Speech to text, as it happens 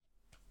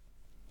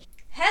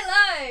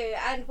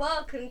and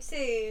welcome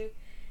to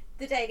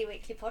the Daily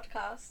Weekly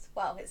podcast.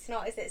 Well, it's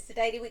not, is it? It's the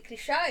Daily Weekly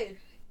show.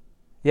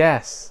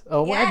 Yes,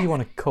 or whatever Yes. you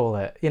want to call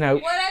it. You know,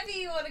 Whatever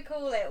you want to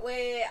call it,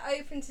 we're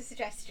open to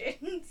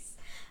suggestions.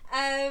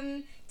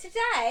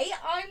 Today,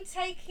 I'm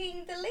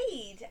taking the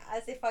lead,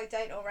 as if I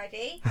don't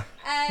already.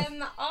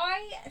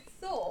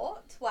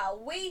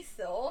 We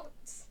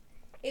thought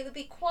it would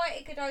be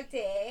quite a good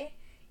idea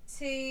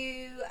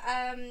to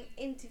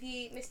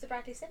interview Mr.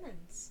 Bradley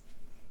Simmons.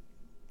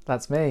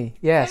 that's me.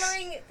 Yes.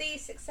 Following the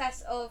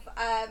success of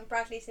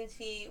Bradley's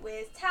interview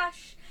with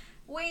Tash,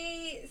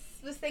 we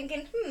was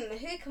thinking,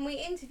 who can we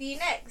interview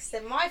next?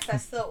 And my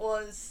first thought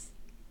was,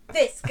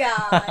 this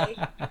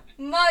guy.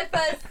 My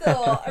first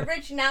thought,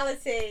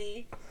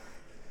 originality.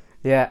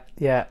 Yeah.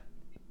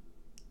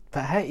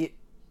 But hey,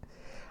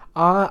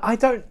 I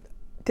don't.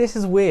 This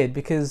is weird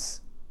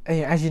because,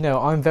 as you know,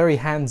 I'm very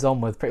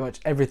hands-on with pretty much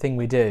everything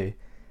we do,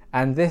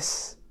 and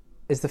this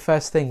is the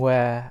first thing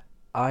where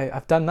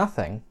I've done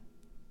nothing.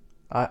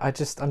 I'm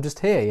just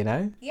here, you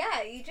know.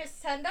 Yeah, you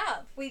just turned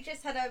up. We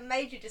just had a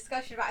major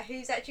discussion about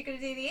who's actually going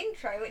to do the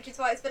intro, which is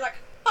why it's been like,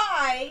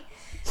 hi.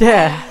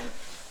 Yeah.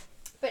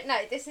 But no,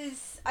 I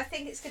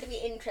think it's going to be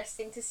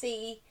interesting to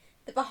see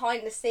the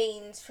behind the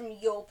scenes from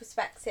your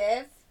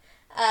perspective.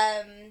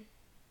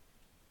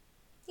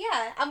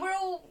 Yeah, and we're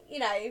all,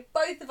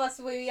 both of us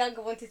when we were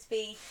younger wanted to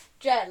be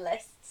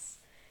journalists.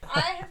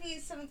 I have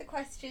used some of the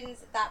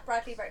questions that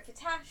Bradley wrote for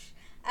Tash,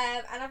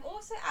 and I've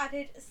also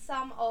added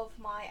some of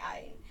my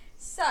own.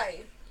 So,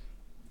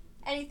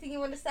 anything you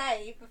want to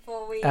say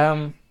before we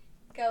go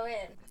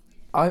in?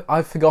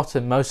 I've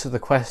forgotten most of the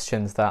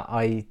questions that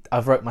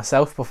I've wrote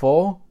myself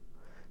before,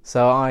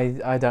 so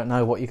I don't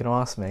know what you're going to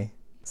ask me.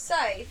 So,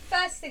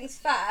 first things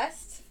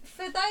first,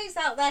 for those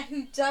out there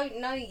who don't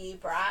know you,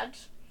 Brad,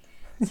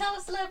 tell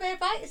us a little bit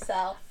about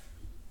yourself.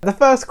 The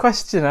first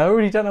question, I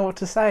really don't know what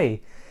to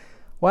say.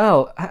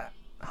 Well,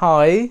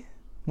 hi,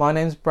 my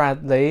name's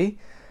Bradley.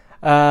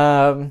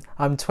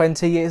 I'm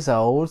 20 years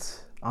old.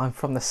 I'm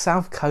from the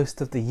south coast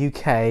of the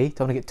UK.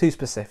 Don't want to get too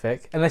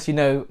specific. Unless you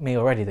know me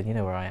already, then you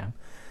know where I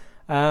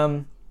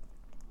am.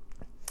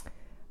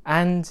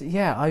 And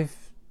yeah,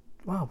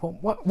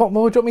 what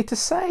more do you want me to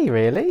say,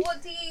 really?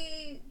 What do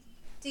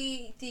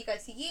you go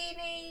to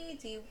uni?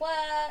 Do you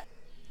work?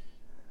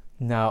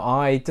 No,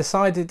 I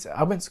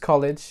went to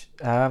college,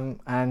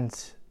 and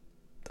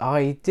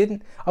I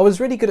was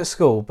really good at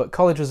school, but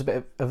college was a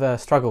bit of a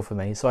struggle for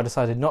me, so I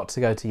decided not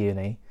to go to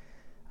uni.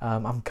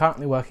 I'm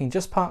currently working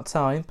just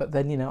part-time, but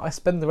then, I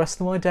spend the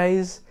rest of my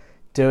days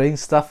doing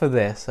stuff for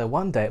this, so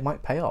one day it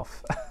might pay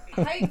off.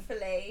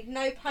 Hopefully.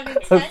 No pun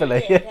intended,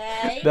 Hopefully.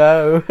 eh?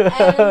 No.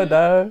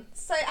 No.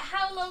 So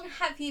how long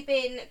have you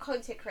been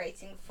content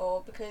creating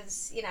for?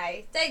 Because,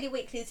 Daily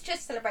Weekly's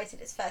just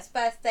celebrated its first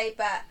birthday,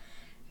 but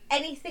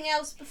anything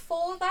else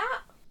before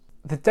that?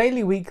 The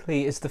Daily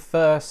Weekly is the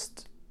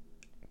first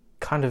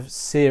kind of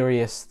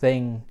serious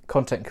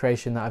content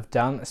creation that I've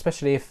done,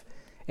 especially if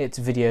it's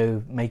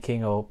video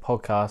making or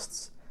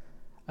podcasts.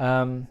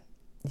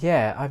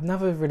 I've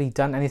never really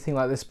done anything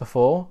like this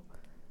before,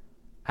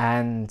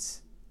 and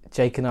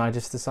Jake and I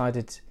just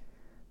decided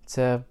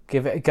to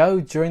give it a go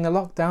during the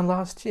lockdown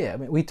last year. I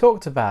mean, we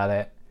talked about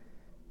it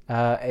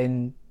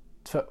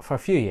for a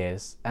few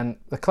years, and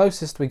the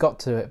closest we got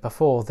to it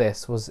before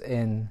this was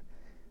in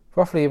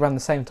roughly around the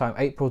same time,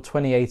 April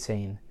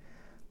 2018.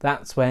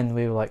 That's when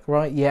we were like,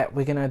 right, yeah,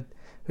 we're gonna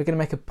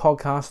make a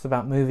podcast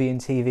about movie and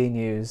TV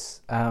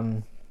news.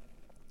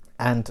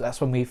 And that's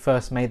when we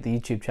first made the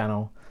YouTube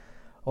channel,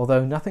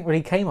 although nothing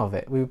really came of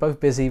it. We were both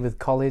busy with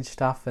college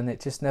stuff and it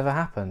just never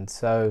happened.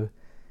 So,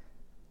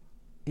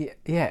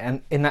 yeah,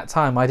 and in that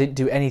time I didn't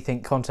do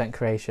anything content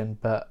creation,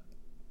 but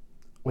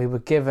we were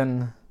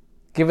given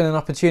an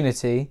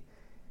opportunity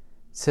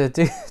to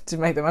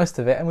make the most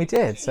of it, and we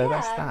did. So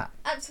that's that.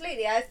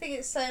 Absolutely. I think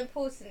it's so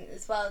important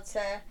as well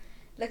to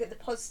look at the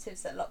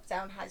positives that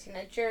lockdown had.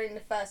 During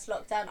the first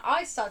lockdown,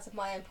 I started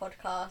my own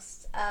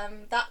podcast.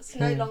 That's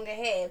no longer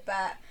here,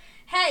 but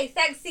hey,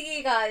 thanks to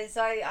you guys,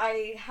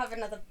 I have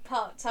another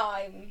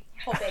part-time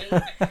hobby.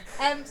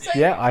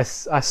 Yeah, I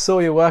saw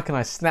your work and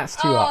I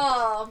snatched you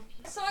up.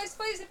 So I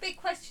suppose a big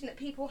question that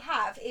people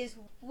have is,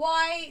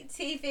 why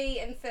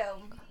TV and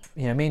film?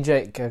 Me and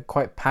Jake are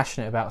quite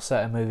passionate about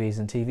certain movies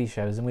and TV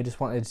shows, and we just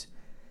wanted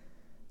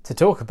to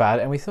talk about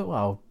it, and we thought,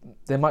 well,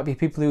 there might be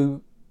people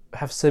who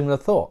have similar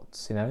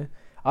thoughts.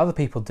 Other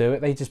people do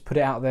it, they just put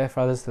it out there for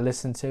others to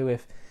listen to.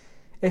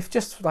 If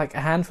just like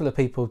a handful of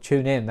people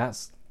tune in,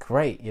 that's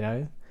great.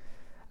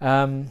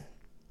 And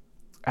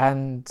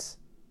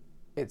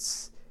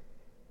it's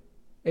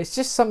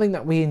just something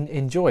that we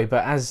enjoy.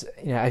 But as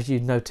you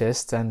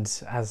noticed,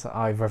 and as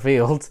I've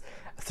revealed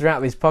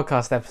throughout these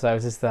podcast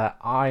episodes, is that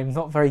I'm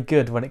not very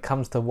good when it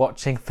comes to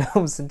watching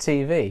films and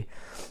TV.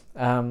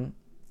 And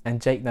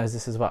Jake knows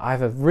this as well. I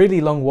have a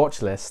really long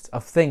watch list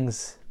of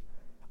things.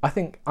 I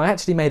think I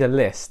actually made a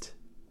list,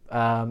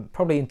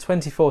 probably in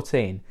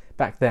 2014,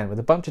 back then, with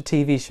a bunch of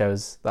TV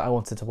shows that I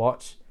wanted to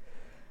watch.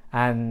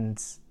 And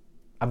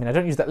I mean, I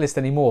don't use that list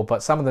anymore,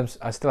 but some of them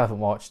I still haven't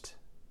watched.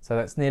 So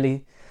that's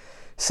nearly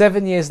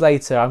 7 years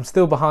later, I'm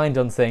still behind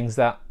on things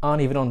that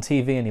aren't even on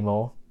TV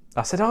anymore.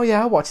 I said, oh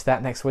yeah, I'll watch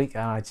that next week.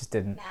 I just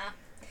didn't. Nah.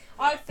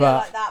 I feel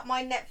like that.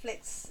 My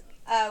Netflix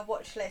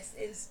watch list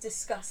is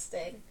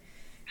disgusting.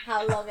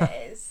 How long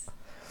it is.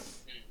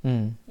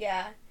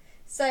 Yeah.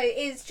 So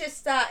it's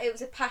just that it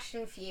was a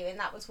passion for you and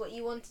that was what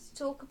you wanted to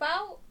talk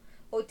about?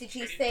 Or did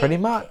you think pretty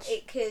much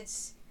it could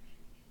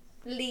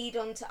lead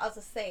on to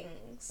other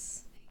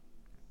things?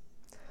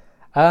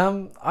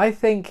 I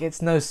think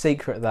it's no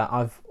secret that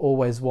I've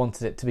always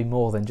wanted it to be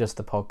more than just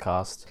a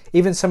podcast.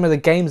 Even some of the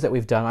games that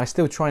we've done, I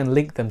still try and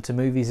link them to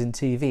movies and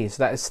TV,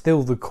 so that is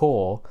still the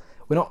core.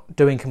 We're not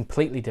doing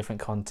completely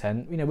different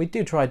content. You know, we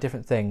do try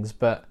different things,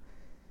 but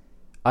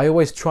I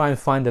always try and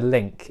find a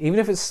link. Even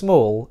if it's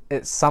small,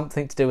 it's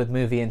something to do with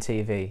movie and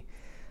TV.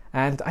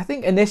 And I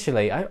think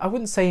initially, I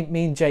wouldn't say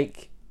me and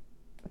Jake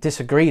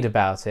disagreed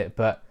about it,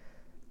 but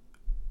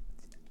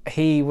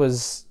he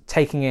was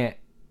taking it,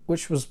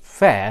 which was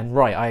fair and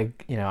right.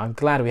 I'm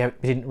glad we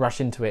didn't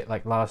rush into it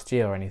like last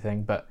year or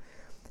anything. But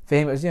for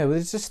him, it was,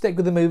 let's just stick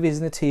with the movies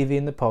and the TV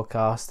and the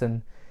podcast.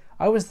 And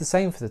I was the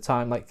same for the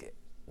time. Like,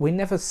 we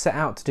never set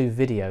out to do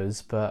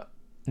videos, but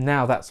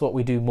now that's what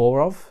we do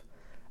more of,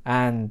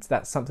 and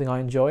that's something I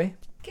enjoy.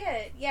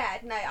 Good. Yeah.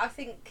 No, I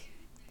think.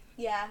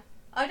 Yeah.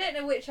 I don't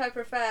know which I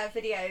prefer,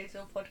 videos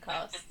or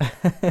podcasts,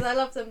 because I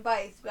love them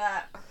both.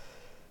 But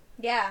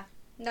yeah.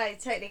 No,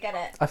 totally get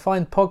it. I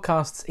find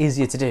podcasts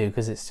easier to do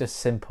because it's just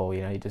simple.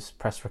 You just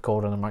press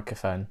record on a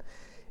microphone.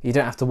 You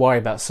don't have to worry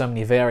about so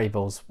many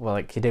variables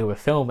like you do with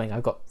filming.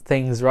 I've got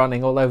things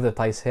running all over the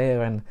place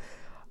here, and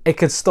it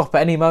could stop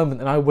at any moment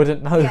and I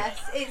wouldn't know.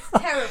 Yes, it's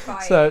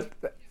terrifying. So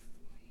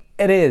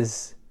it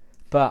is,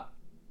 but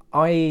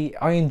I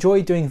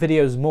enjoy doing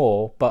videos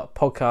more, but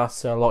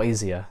podcasts are a lot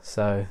easier.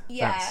 So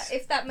yeah,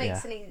 if that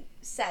makes any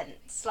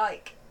sense,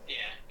 like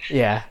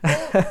yeah.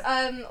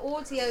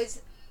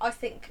 Audio's, I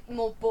think,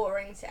 more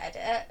boring to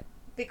edit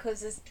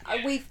because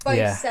we've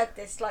both said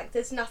this, like,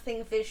 there's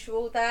nothing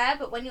visual there,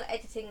 but when you're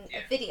editing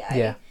a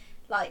video,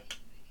 like,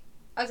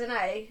 I don't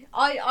know,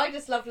 I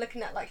just love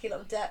looking at, like, your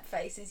little dirt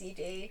faces you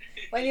do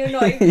when you're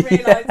not even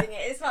realising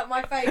it. It's, like,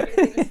 my favourite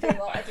thing to do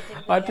while editing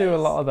videos. I do a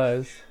lot of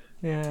those.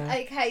 Yeah.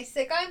 Okay,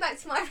 so going back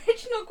to my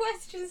original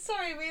question,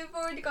 sorry, we've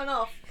already gone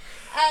off.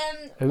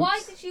 Why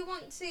did you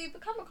want to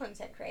become a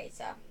content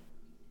creator?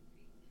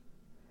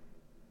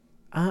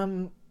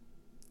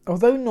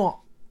 Although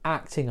not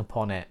acting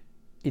upon it,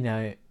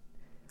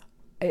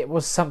 it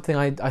was something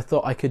I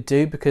thought I could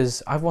do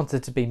because I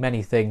wanted to be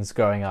many things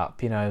growing up,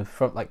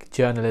 from like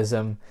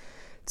journalism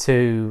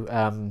to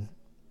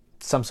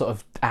some sort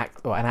of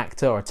an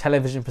actor or a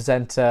television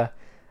presenter,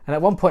 and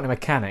at one point a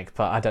mechanic,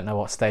 but I don't know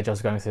what stage I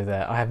was going through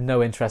there. I have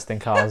no interest in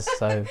cars,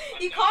 so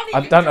you can't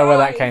even I don't know where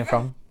that came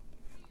from.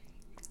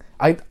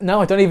 I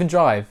don't even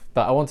drive,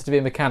 but I wanted to be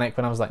a mechanic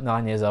when I was like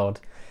 9 years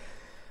old.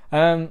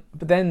 But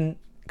then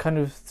kind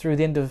of through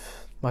the end of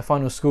my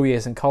final school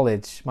years in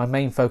college, my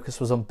main focus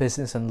was on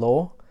business and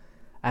law,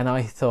 and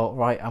I thought,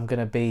 right, I'm going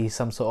to be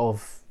some sort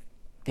of,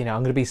 I'm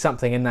going to be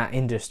something in that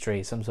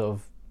industry, some sort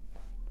of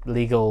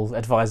legal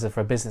advisor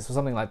for a business or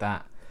something like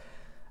that.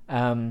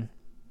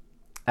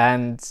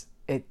 And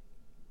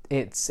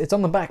it's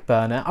on the back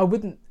burner. I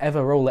wouldn't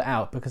ever rule it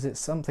out because it's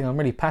something I'm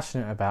really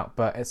passionate about,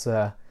 but it's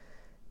a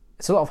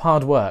lot of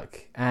hard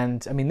work,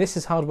 and I mean this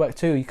is hard work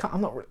too.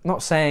 I'm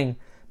not saying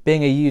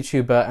being a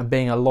YouTuber and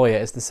being a lawyer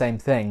is the same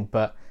thing,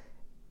 but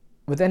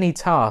with any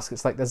task,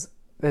 it's like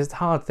there's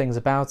hard things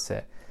about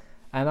it,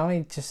 and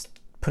I just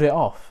put it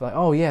off. Like,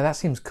 oh yeah, that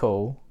seems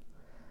cool,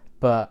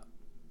 but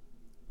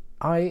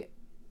I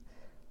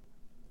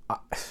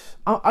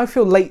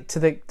feel late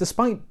to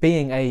despite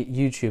being a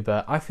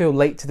YouTuber, I feel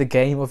late to the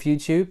game of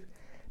YouTube,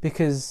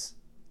 because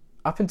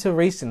up until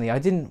recently, I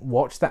didn't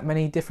watch that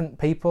many different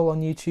people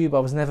on YouTube. I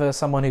was never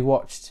someone who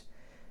watched,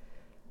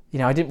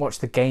 I didn't watch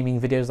the gaming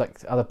videos like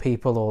other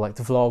people or like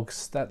the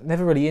vlogs. That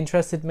never really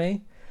interested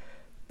me.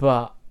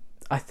 But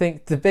I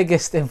think the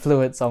biggest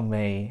influence on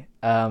me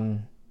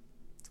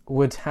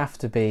would have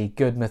to be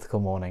Good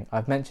Mythical Morning.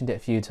 I've mentioned it a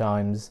few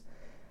times.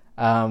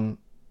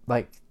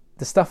 Like,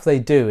 the stuff they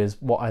do is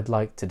what I'd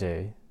like to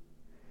do.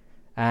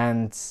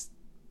 And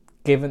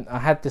given I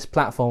had this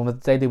platform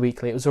with Daily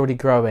Weekly, it was already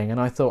growing, and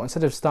I thought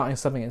instead of starting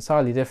something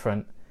entirely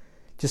different,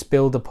 just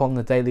build upon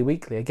the Daily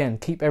Weekly. Again,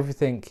 keep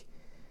everything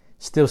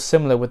still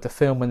similar with the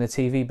film and the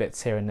TV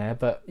bits here and there,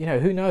 but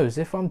who knows,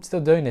 if I'm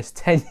still doing this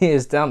 10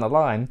 years down the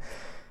line,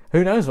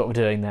 who knows what we're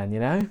doing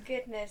then,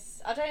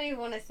 Goodness, I don't even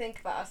want to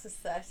think about us as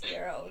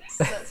 30-year-olds.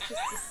 That's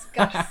just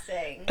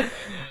disgusting.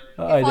 If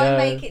I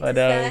make it to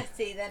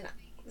 30, then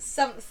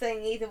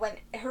something either went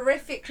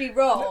horrifically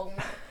wrong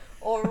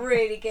or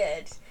really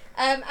good.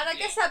 And I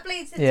guess that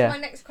bleeds into my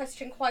next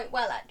question quite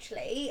well,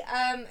 actually.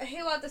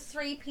 Who are the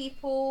 3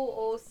 people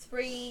or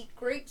 3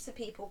 groups of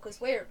people,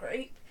 because we're a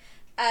group,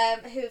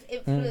 who have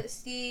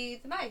influenced you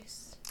the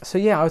most? So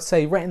yeah, I would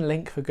say Rhett and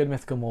Link for Good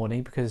Mythical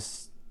Morning,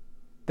 because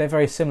they're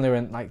very similar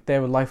and like they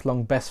were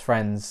lifelong best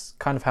friends,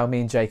 kind of how me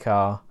and Jake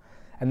are,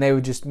 and they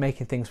were just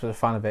making things for the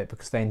fun of it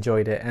because they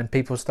enjoyed it, and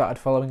people started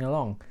following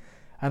along.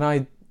 And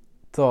I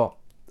thought,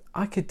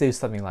 I could do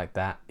something like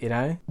that, you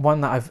know?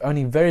 One that I've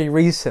only very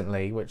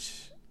recently,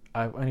 which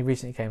I only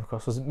recently came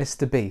across, was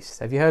Mr. Beast.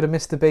 Have you heard of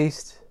Mr.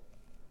 Beast?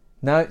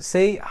 No?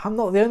 See, I'm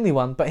not the only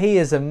one, but he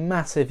is a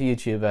massive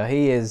YouTuber.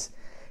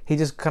 He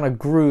just kind of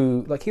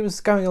grew, like he was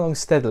going along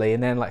steadily,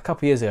 and then like a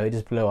couple of years ago he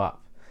just blew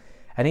up.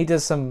 And he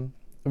does some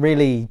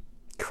really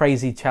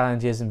crazy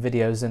challenges and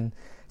videos, and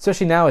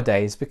especially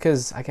nowadays,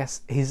 because I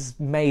guess he's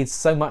made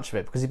so much of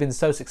it because he's been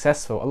so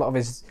successful. A lot of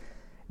his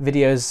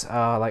videos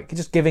are like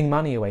just giving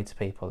money away to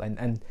people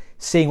and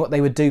seeing what they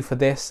would do for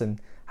this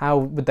and how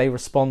would they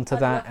respond to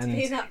that. I'd love to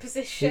be in that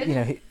position. You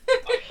know,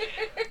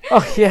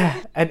 oh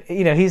yeah, and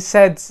you know, he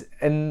said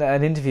in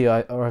an interview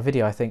or a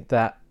video, I think,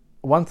 that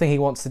one thing he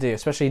wants to do,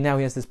 especially now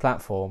he has this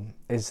platform,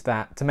 is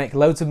that to make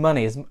loads of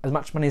money, as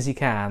much money as he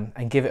can,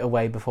 and give it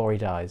away before he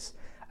dies.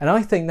 And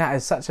I think that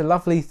is such a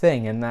lovely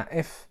thing, and that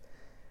if,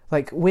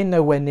 like, we're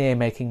nowhere near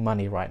making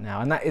money right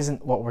now, and that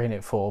isn't what we're in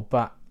it for,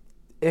 but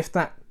if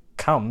that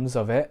comes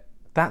of it,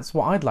 that's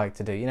what I'd like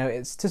to do. You know,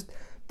 it's just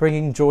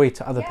bringing joy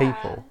to other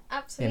people.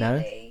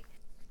 Absolutely.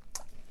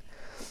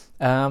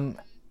 You know?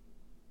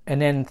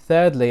 And then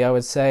thirdly, I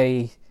would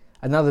say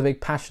another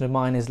big passion of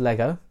mine is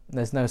Lego.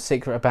 There's no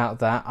secret about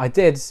that. I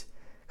did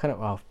kind of,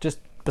 well, just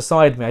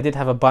beside me, I did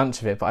have a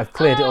bunch of it, but I've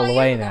cleared it all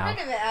away now. You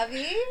haven't got rid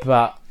of it, have you?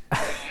 But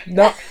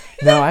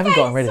no, I haven't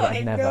gotten rid of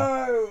it.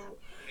 Never.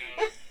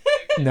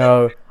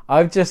 No,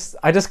 I just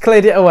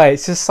cleared it away.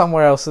 It's just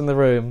somewhere else in the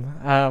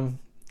room.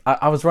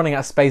 I was running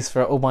out of space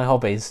for all my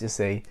hobbies, you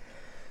see.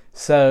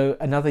 So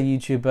another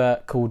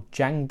YouTuber called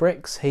Jang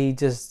Bricks, he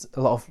does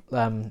a lot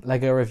of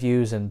Lego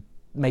reviews and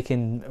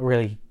making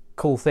really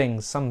cool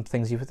things. Some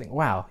things you would think,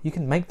 wow, you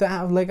can make that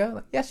out of Lego?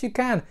 Like, yes, you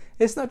can.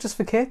 It's not just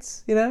for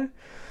kids, you know?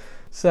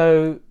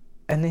 So,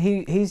 and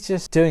he's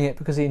just doing it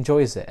because he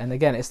enjoys it. And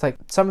again, it's like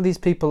some of these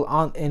people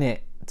aren't in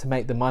it to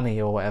make the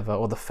money or whatever,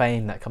 or the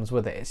fame that comes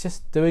with it. It's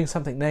just doing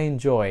something they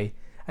enjoy.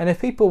 And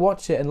if people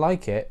watch it and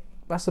like it,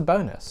 that's a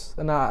bonus.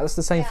 And that's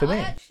the same for me. I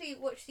actually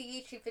watched the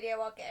YouTube video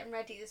while getting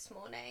ready this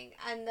morning,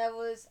 and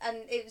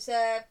it was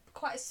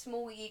quite a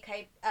small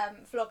UK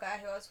vlogger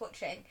who I was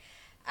watching,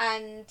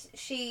 and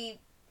she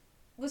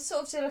was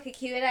sort of doing like a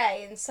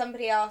Q&A, and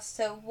somebody asked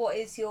her, what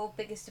is your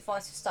biggest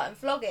advice for starting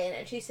vlogging?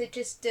 And she said,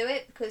 just do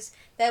it, because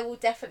there will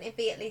definitely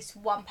be at least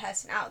one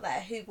person out there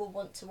who will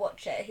want to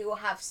watch it, who will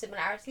have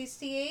similarities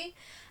to you.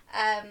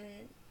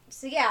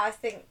 So yeah, I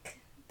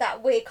think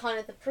that we're kind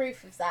of the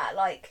proof of that.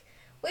 Like,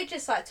 we're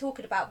just like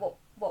talking about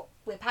what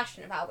we're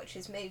passionate about, which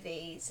is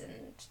movies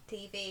and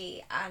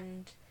TV,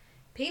 and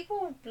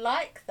people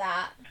like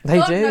that. They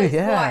God do, knows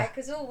yeah. why,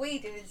 because all we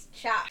do is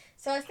chat.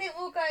 So I think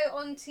we'll go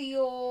on to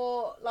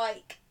your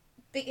like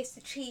biggest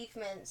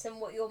achievements and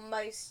what you're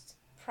most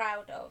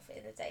proud of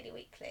in the Daily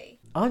Weekly.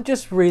 I'm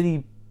just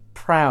really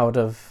proud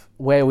of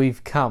where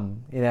we've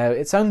come. You know,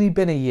 it's only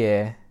been a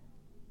year,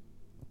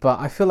 but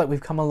I feel like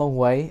we've come a long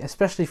way,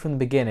 especially from the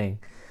beginning.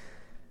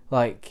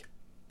 Like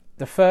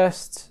the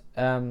first,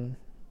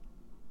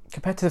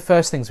 compared to the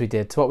first things we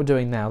did to what we're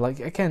doing now. Like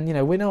again, you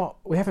know,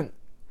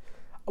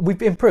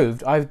 we've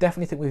improved. I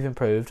definitely think we've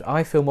improved.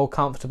 I feel more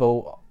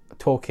comfortable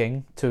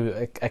talking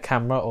to a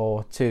camera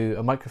or to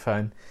a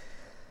microphone,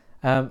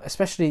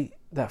 especially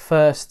that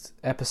first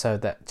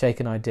episode that Jake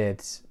and I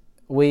did.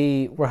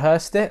 We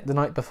rehearsed it the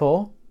night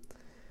before,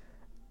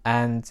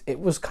 and it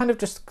was kind of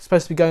just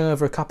supposed to be going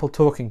over a couple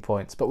talking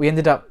points, but we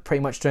ended up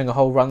pretty much doing a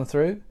whole run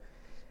through,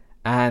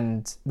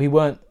 and we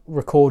weren't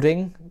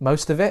recording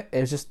most of it. It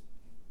was just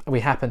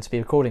we happened to be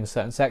recording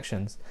certain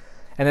sections,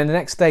 and then the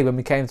next day when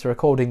we came to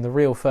recording the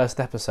real first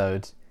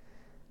episode,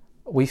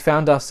 we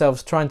found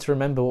ourselves trying to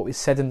remember what we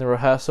said in the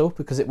rehearsal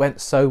because it went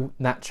so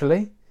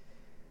naturally,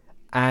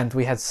 and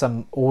we had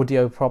some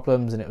audio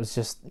problems and it was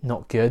just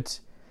not good.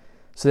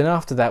 So then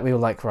after that we were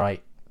like,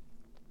 right,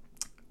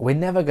 we're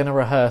never going to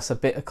rehearse a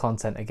bit of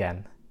content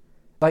again.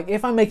 Like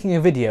if I'm making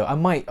a video, I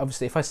might,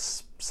 obviously if I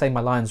say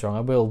my lines wrong,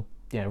 I will,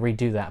 you know,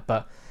 redo that.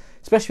 But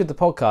especially with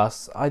the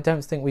podcasts, I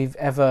don't think we've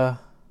ever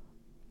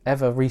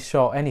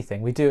reshot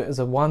anything. We do it as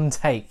a one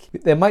take.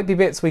 There might be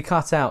bits we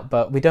cut out,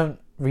 but we don't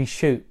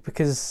reshoot,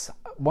 because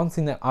one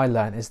thing that I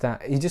learned is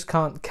that you just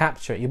can't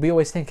capture it. You'll be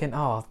always thinking,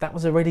 oh, that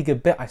was a really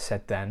good bit I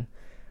said then.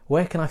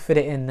 Where can I fit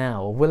it in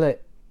now? Or will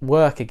it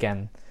work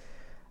again?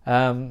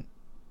 And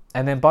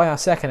then by our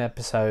second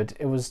episode,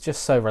 it was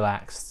just so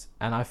relaxed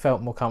and I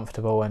felt more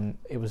comfortable and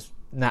it was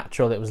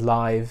natural, it was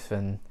live,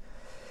 and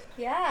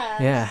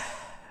yeah.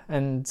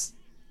 And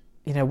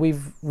you know,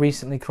 we've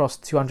recently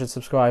crossed 200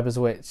 subscribers,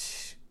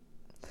 which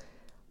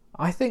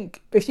I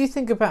think if you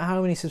think about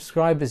how many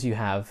subscribers you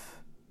have,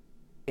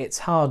 it's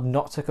hard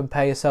not to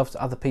compare yourself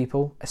to other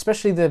people,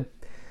 especially the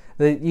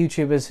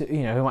YouTubers,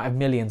 you know, who might have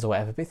millions or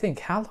whatever. But think,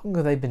 how long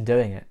have they been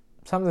doing it?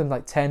 Some of them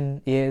like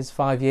 10 years,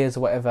 5 years or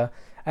whatever.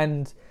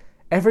 And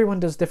everyone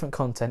does different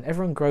content.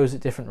 Everyone grows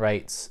at different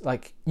rates.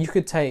 Like you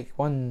could take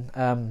one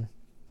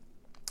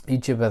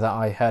YouTuber that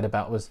I heard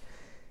about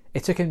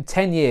it took him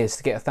 10 years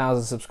to get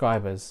 1,000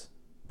 subscribers,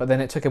 but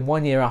then it took him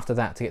 1 year after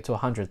that to get to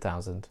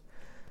 100,000.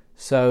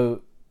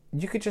 So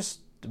you could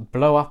just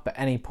blow up at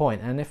any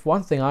point. And if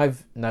one thing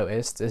I've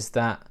noticed is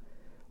that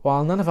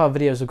while none of our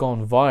videos have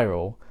gone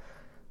viral,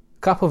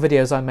 a couple of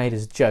videos I made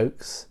as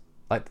jokes,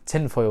 like the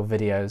tinfoil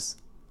videos,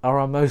 are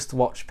our most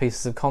watched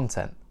pieces of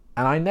content.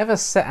 And I never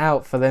set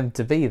out for them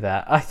to be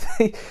that. I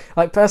think,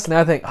 like personally,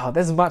 I think,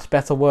 there's much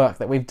better work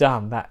that we've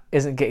done that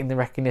isn't getting the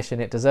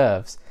recognition it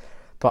deserves.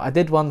 But I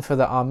did one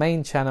for our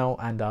main channel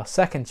and our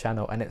second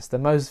channel, and it's the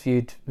most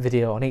viewed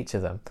video on each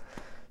of them.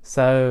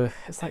 So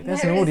it's like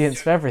there's an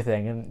audience for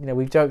everything, and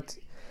we've joked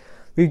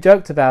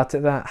about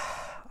it that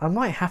I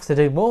might have to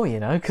do more,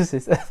 because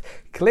it's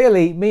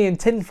clearly me and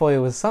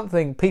tinfoil was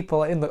something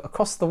people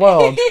across the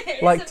world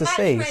like to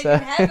see. So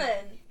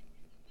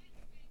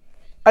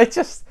I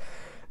just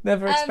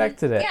never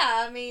expected it.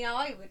 Yeah, I mean,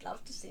 I would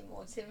love to see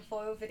more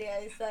tinfoil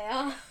videos. They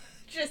are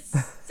just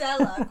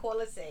stellar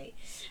quality.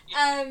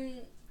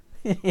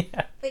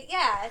 Yeah. But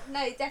yeah,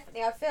 no,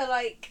 definitely. I feel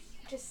like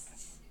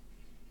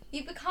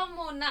you become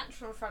more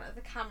natural in front of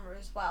the camera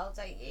as well,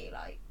 don't you?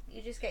 Like,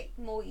 you just get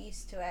more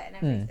used to it and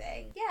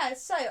everything. Yeah,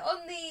 so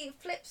on the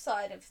flip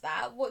side of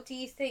that, what do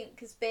you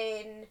think has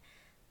been,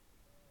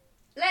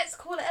 let's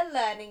call it a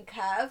learning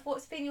curve.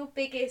 What's been your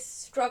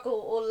biggest struggle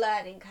or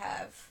learning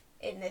curve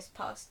in this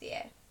past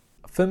year?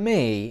 For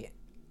me,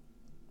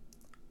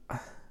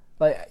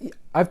 like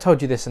I've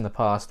told you this in the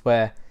past,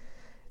 where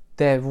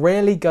there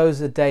rarely goes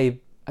a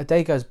day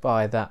goes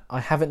by that I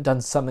haven't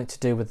done something to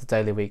do with the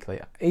Daily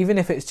Weekly, even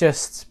if it's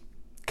just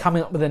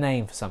coming up with a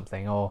name for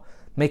something or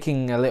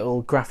making a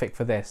little graphic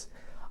for this.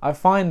 I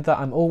find that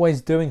I'm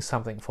always doing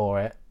something for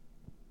it,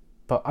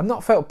 but I've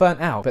not felt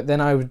burnt out. But then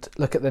I would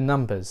look at the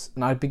numbers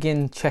and I'd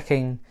begin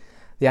checking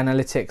the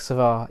analytics of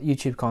our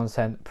YouTube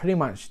content pretty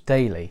much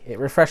daily. It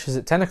refreshes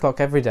at 10 o'clock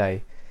every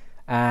day,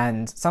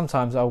 and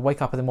sometimes I'll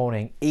wake up in the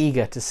morning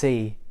eager to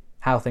see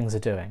how things are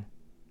doing.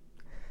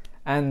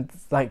 And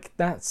like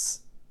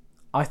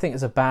I think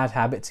it's a bad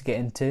habit to get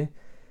into,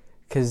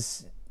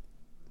 because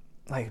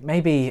like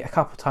maybe a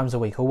couple of times a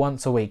week or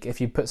once a week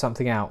if you put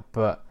something out,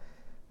 but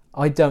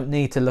I don't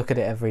need to look at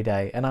it every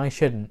day, and I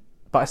shouldn't,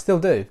 but I still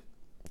do.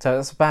 So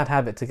that's a bad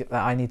habit that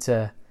I need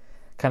to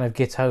kind of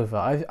get over.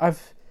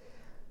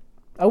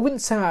 I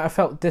wouldn't say I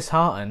felt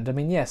disheartened. I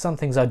mean, yeah, some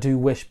things I do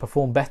wish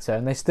performed better,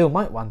 and they still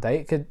might one day.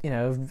 It could,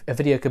 a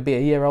video could be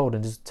a year old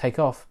and just take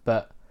off,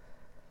 but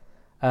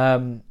I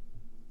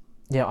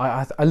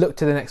look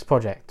to the next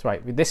project.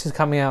 Right, this is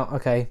coming out.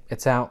 Okay,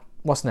 it's out.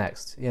 What's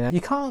next? You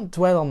can't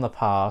dwell on the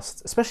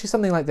past, especially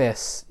something like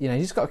this. You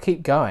just got to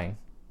keep going.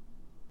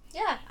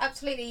 Yeah,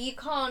 absolutely. You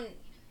can't.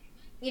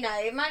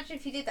 Imagine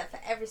if you did that for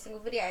every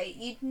single video,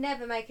 you'd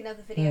never make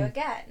another video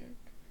again.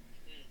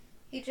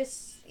 You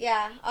just,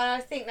 and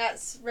I think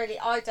that's really.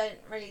 I don't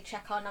really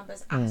check our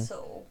numbers at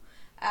all,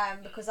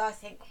 because I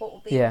think what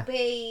will be will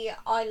be.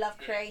 I love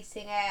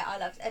creating it. I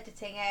love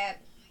editing it.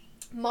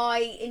 My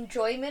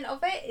enjoyment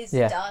of it is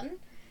done,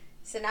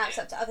 so now it's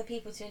up to other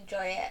people to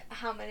enjoy it.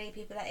 How many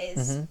people that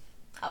is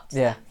up to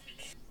them.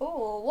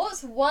 Oh,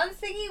 what's one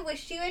thing you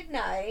wish you had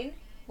known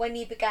when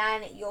you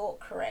began your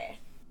career?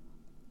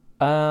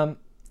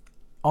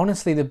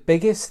 Honestly, the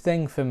biggest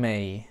thing for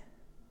me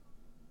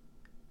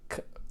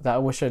that I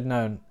wish I'd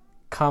known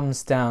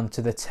comes down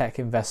to the tech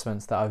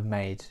investments that I've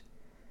made.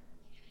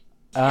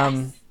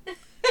 Yes.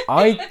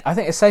 I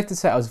think it's safe to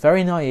say I was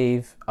very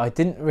naive. I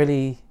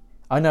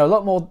know a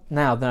lot more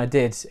now than I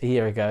did a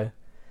year ago.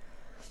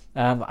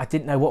 I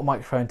didn't know what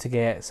microphone to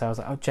get, so I was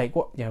like, "Oh, Jake,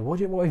 what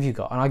have you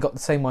got?" And I got the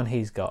same one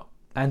he's got.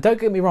 And don't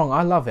get me wrong,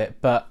 I love it,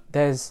 but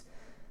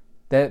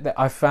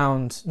I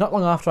found not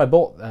long after I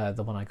bought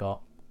the one I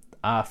got,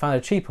 I found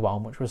a cheaper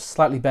one which was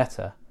slightly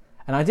better,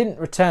 and I didn't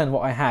return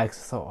what I had because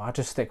I thought I'll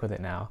just stick with it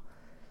now.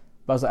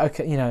 But I was like,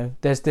 okay,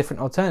 there's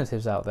different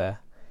alternatives out there,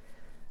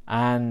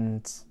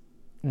 and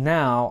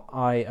now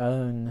I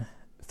own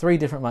 3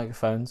 different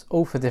microphones,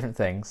 all for different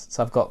things.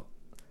 So I've got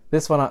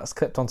this one that's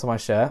clipped onto my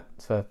shirt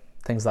for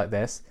things like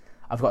this.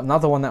 I've got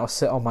another one that will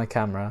sit on my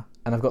camera,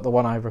 and I've got the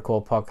one I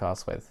record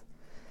podcasts with.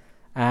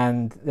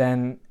 And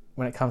then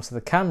when it comes to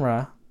the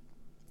camera,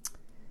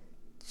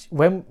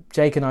 when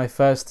Jake and I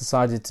first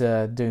decided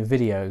to do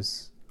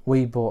videos,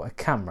 we bought a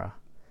camera.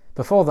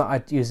 Before that,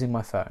 I'd using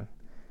my phone,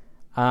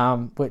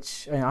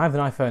 which I have an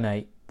iPhone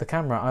 8. The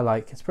camera I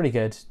like, it's pretty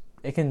good.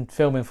 It can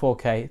film in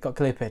 4K, it's got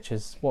clear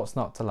pictures. What's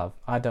not to love?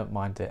 I don't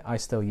mind it. I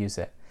still use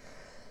it.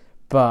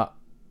 But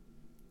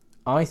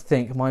I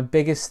think my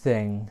biggest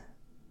thing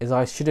is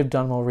I should have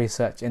done more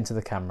research into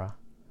the camera.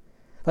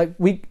 Like,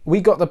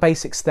 we got the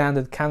basic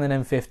standard Canon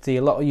M50.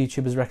 A lot of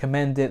YouTubers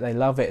recommend it. They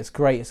love it. It's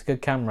great. It's a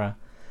good camera.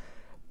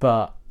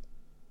 But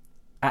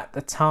at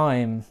the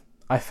time,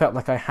 I felt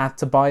like I had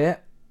to buy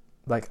it.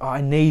 Like,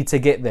 I need to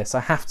get this. I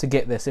have to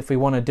get this if we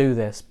want to do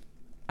this.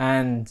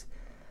 And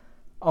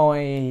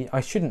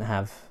I shouldn't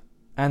have.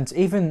 And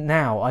even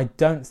now, I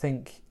don't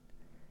think...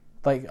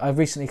 Like, I've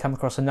recently come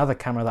across another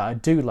camera that I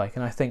do like,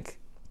 and I think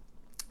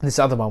this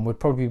other one would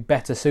probably be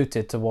better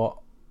suited to what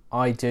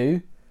I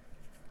do.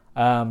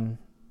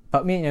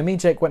 But me and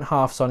Jake went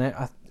halves on it.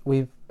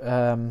 We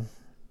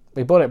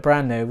bought it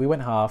brand new. We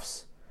went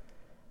halves.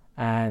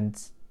 And,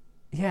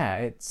 yeah,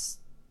 it's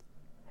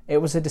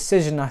it was a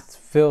decision. I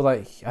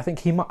think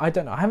he might. I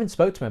don't know. I haven't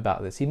spoke to him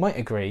about this. He might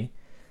agree,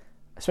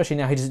 especially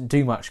now he doesn't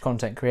do much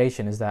content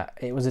creation. Is that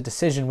it was a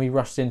decision we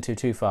rushed into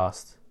too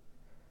fast,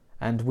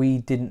 and we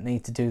didn't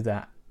need to do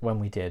that when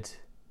we did.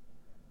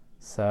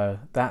 So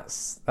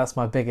that's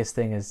my biggest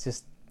thing, is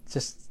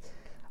just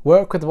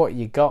work with what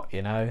you got,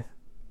 you know.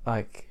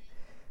 Like,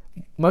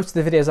 most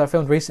of the videos I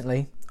filmed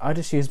recently, I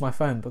just use my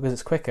phone because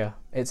it's quicker,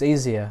 it's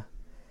easier.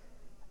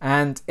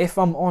 And if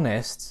I'm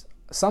honest,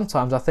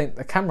 sometimes I think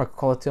the camera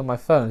quality on my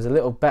phone is a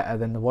little better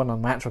than the one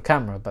on my actual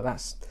camera, but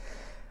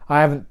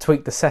I haven't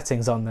tweaked the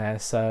settings on there,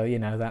 so you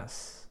know,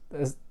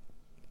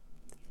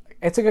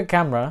 it's a good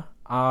camera.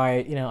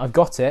 I've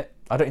got it.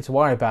 I don't need to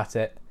worry about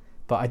it,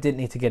 but I didn't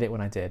need to get it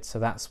when I did. So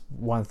that's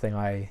one thing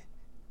I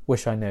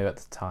wish I knew at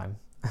the time.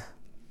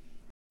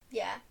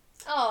 Yeah.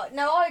 Oh,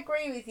 no, I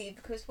agree with you,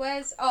 because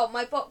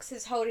my box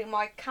is holding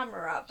my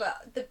camera up,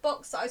 but the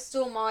box that I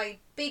store my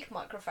big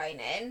microphone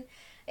in,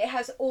 it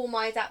has all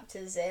my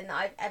adapters in that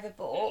I've ever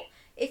bought.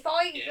 If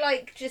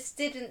I just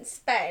didn't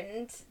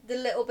spend the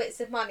little bits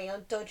of money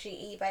on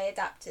dodgy eBay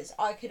adapters,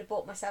 I could have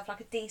bought myself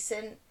like a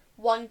decent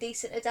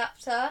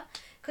adapter,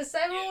 because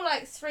they're all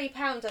like £3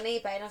 on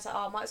eBay, and I was like,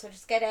 I might as well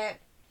just get it.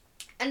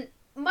 And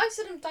most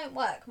of them don't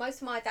work.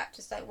 Most of my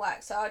adapters don't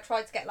work, so I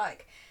tried to get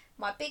like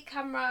my big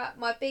camera,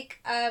 my big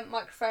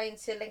microphone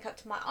to link up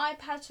to my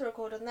iPad to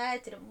record on there.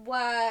 Didn't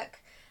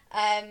work.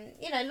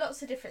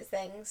 Lots of different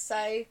things.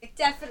 So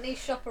definitely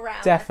shop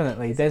around.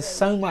 Definitely, there's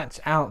so much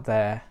out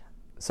there,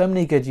 so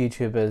many good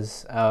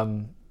YouTubers,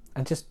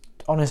 and just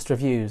honest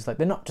reviews. Like,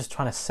 they're not just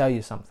trying to sell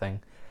you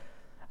something.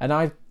 And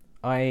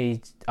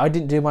I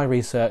didn't do my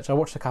research. I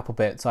watched a couple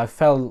bits. I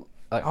felt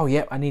like, oh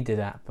yeah, I needed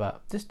that,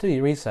 but just do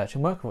your research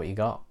and work with what you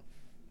got.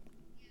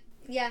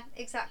 Yeah,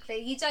 exactly.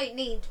 You don't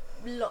need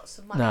lots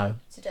of money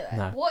to do it.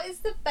 No. What is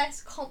the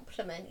best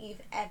compliment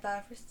you've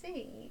ever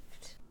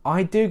received?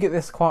 I do get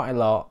this quite a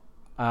lot.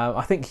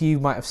 I think you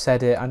might have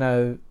said it. I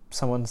know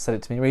someone said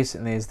it to me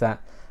recently, is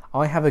that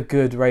I have a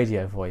good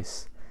radio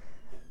voice.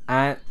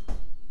 And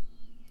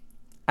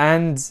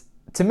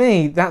to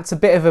me, that's a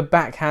bit of a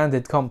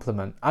backhanded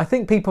compliment. I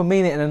think people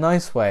mean it in a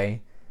nice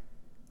way.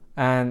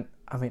 And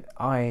I mean,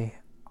 I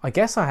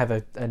guess I have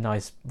a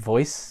nice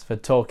voice for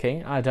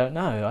talking. I don't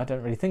know. I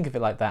don't really think of it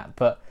like that.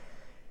 But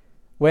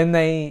when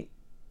they,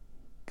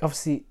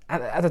 obviously,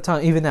 at the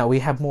time, even now, we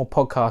have more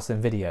podcasts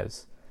than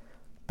videos.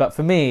 But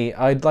for me,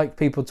 I'd like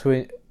people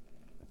to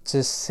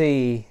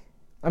see,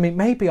 I mean,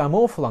 maybe I'm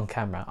awful on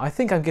camera. I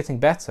think I'm getting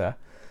better.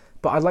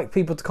 But I'd like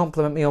people to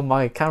compliment me on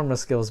my camera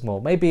skills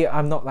more. Maybe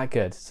I'm not that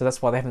good, so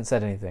that's why they haven't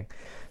said anything.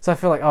 So I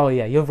feel like, oh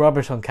yeah, you're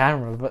rubbish on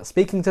camera, but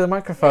speaking to the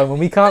microphone when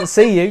we can't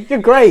see you,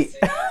 you're great.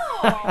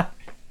 It's not.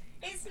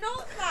 It's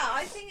not that.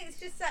 I think it's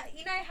just that,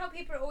 you know how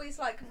people are always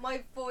like,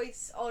 my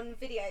voice on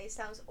video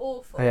sounds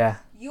awful. Yeah.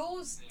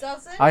 Yours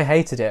doesn't. I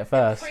hated it at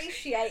first.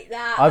 Appreciate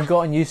that. I've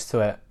gotten used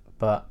to it,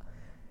 but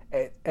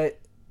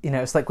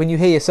it's like when you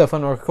hear yourself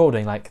on a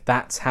recording, like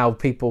that's how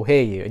people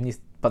hear you,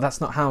 but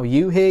that's not how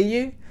you hear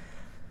you.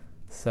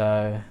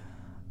 So,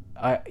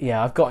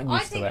 I've gotten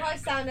used to it. I think I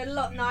sound a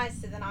lot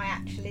nicer than I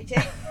actually do.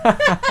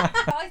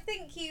 I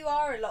think you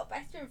are a lot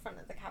better in front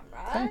of the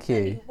camera. Thank you.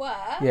 Than you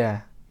were.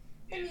 Yeah.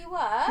 Than you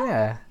were.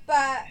 Yeah.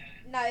 But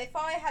no, if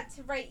I had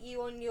to rate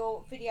you on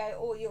your video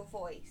or your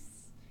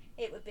voice,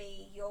 it would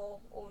be your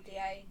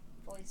audio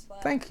voice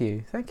work. Thank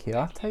you.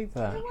 I'll take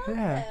that. You're welcome.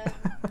 Yeah.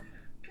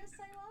 You're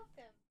so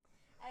welcome.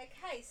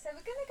 Okay, so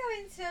we're going to go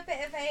into a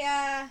bit of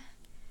a...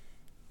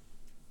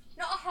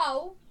 Not a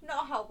hole.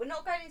 We're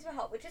not going into a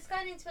hole. We're just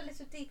going into a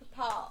little deeper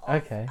part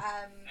of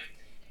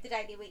the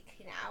Daily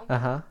Weekly now.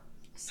 Uh-huh.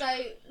 So,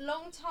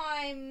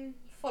 long-time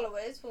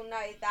followers will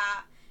know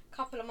that a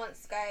couple of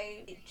months ago,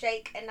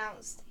 Jake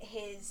announced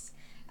his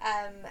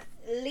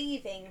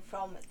leaving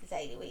from the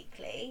Daily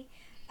Weekly.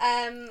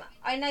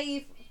 I know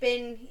you've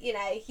been,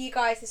 you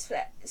guys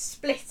are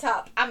split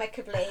up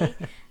amicably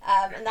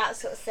and that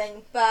sort of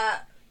thing,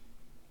 but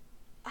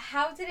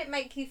how did it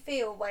make you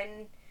feel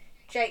when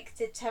Jake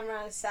did turn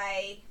around and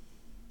say,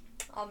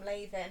 I'm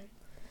leaving?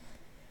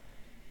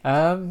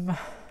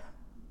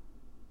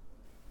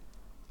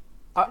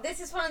 This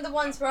is one of the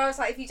ones where I was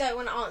like, if you don't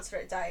want to answer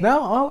it, don't.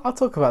 No, I'll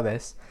talk about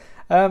this.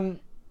 I don't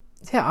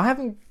think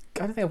I've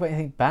got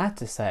anything bad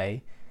to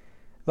say.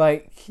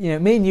 Like,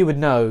 me and you would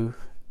know,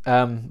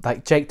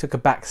 like Jake took a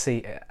back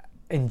seat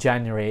in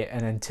January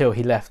and until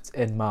he left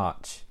in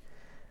March.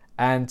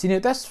 And,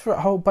 that's for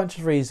a whole bunch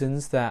of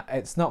reasons that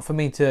it's not for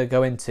me to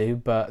go into,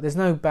 but there's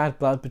no bad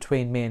blood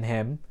between me and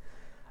him.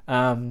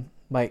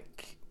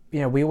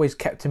 We always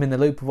kept him in the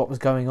loop of what was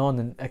going on,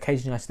 and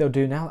occasionally I still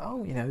do now.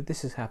 Oh,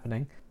 this is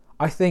happening.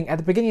 I think at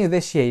the beginning of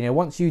this year,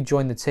 once you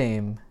joined the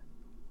team,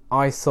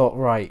 I thought,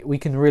 right, we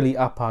can really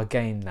up our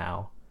game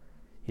now.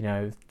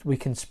 We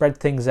can spread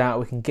things out,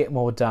 we can get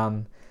more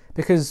done.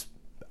 Because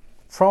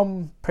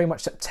from pretty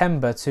much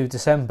September to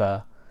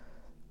December,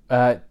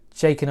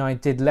 Jake and I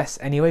did less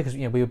anyway because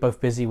we were both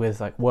busy with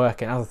like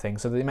work and other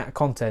things, so the amount of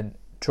content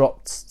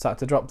started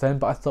to drop then.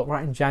 But I thought,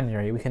 right, in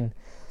January we can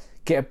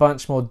get a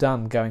bunch more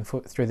done going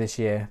through this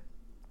year.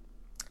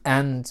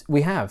 And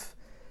we have.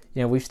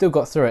 We've still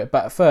got through it.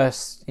 But at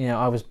first,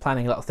 I was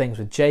planning a lot of things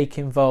with Jake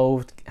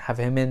involved, have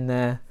him in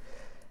there.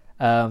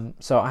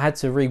 So I had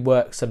to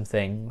rework some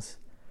things.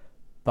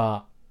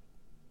 But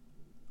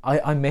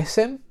I miss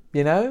him,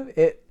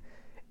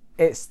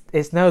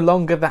 It's no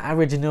longer that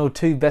original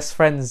two best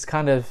friends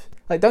kind of...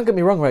 Like, don't get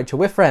me wrong, Rachel,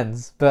 we're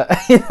friends. But,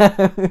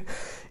 I'm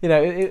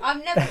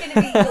never going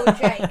to be your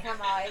Jake, am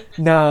I?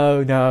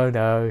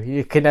 No.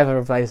 You can never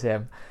replace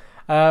him.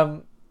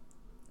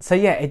 So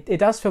yeah, it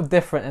does feel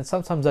different, and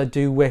sometimes I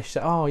do wish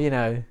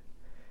that,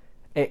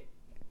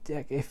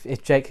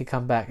 if Jake could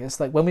come back. It's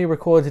like when we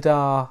recorded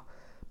our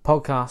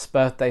podcast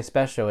birthday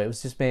special, it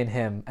was just me and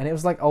him, and it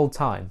was like old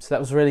times. So that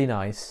was really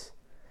nice.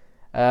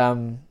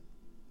 And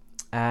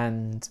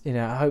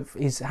I hope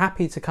he's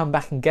happy to come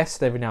back and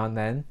guest every now and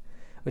then,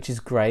 which is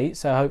great.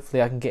 So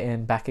hopefully I can get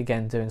him back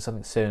again doing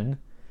something soon.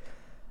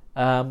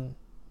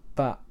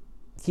 But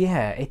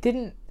yeah, it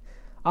didn't.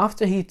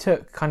 After he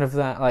took kind of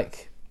that,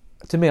 like,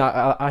 to me,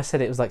 I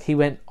said it was like he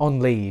went on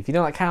leave.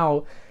 Like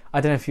how,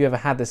 I don't know if you ever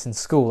had this in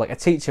school, like a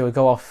teacher would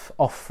go off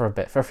for a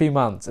bit, for a few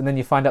months, and then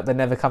you find out they're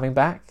never coming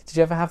back. Did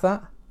you ever have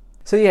that?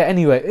 So yeah,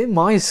 anyway, in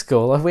my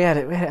school, we had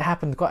it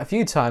happened quite a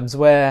few times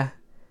where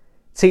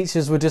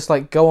teachers would just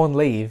like go on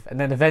leave, and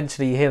then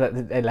eventually you hear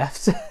that they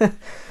left.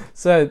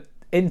 So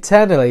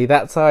internally,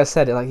 that's how I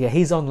said it, like, yeah,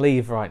 he's on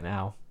leave right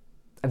now.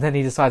 And then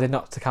he decided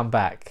not to come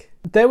back.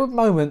 There were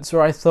moments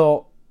where I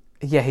thought,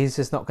 yeah, he's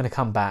just not going to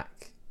come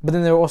back. But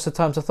then there were also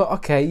times I thought,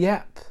 okay,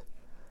 yep,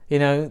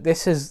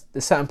 there's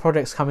certain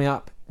projects coming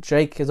up.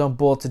 Jake is on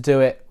board to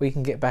do it. We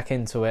can get back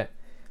into it.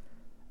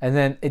 And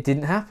then it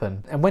didn't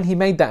happen. And when he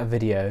made that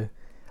video,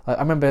 I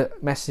remember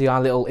messaging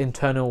our little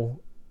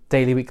internal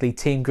daily, weekly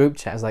team group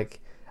chat. I was like,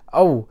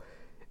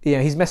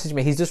 he's messaged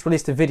me. He's just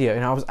released a video,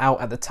 and I was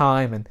out at the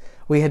time, and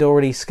we had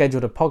already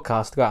scheduled a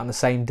podcast to go out on the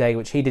same day,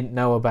 which he didn't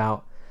know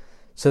about.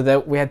 So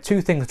we had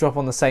two things drop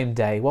on the same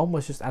day. One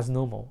was just as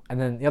normal, and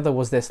then the other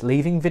was this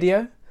leaving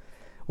video,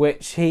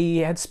 which he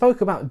had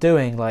spoke about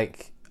doing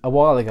like a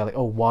while ago, like,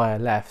 why I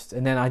left,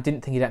 and then I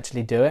didn't think he'd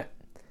actually do it.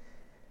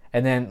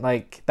 And then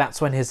like that's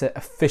when his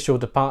official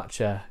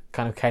departure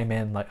kind of came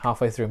in, like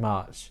halfway through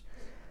March.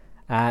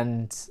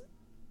 And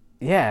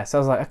yeah, so I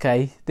was like,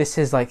 okay, this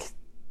is like,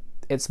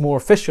 it's more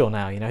official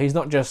now, he's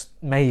not just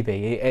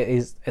maybe,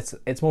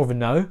 it's more of a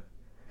no.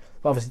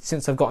 But obviously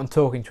since I've gotten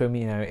talking to him,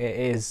 it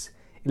is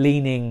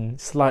leaning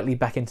slightly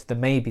back into the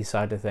maybe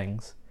side of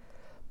things.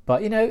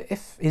 But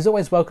if he's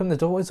always welcome, the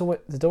door is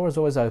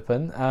always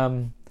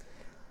open.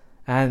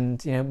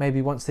 And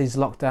maybe once these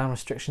lockdown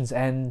restrictions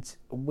end,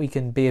 we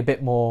can be a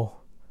bit more,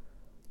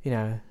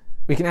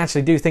 we can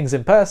actually do things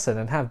in person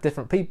and have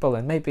different people,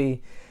 and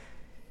maybe,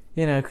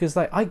 because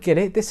like I get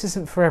it, this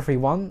isn't for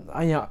everyone.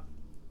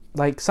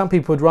 Like some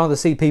people would rather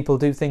see people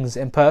do things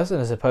in person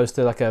as opposed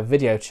to like a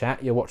video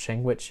chat you're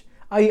watching, which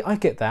I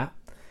get that.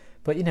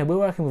 But we're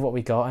working with what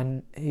we got,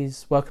 and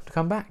he's welcome to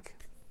come back.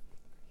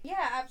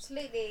 Yeah,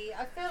 absolutely.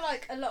 I feel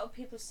like a lot of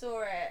people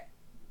saw it,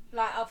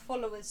 like our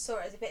followers saw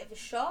it as a bit of a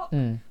shock.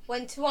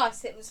 When to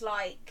us it was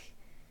like,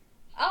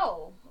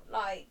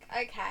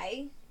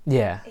 okay.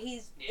 Yeah.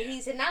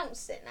 He's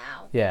announced it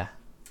now. Yeah.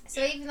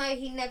 So even though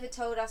he never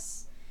told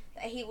us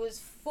that he was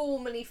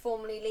formally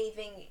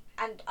leaving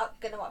and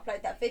going to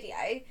upload that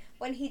video,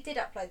 when he did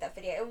upload that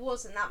video, it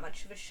wasn't that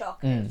much of a shock.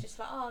 And it was just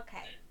like,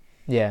 okay.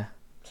 Yeah.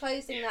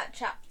 Closing that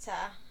chapter.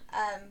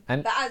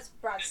 And but as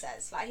Brad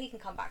says, like, he can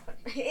come back when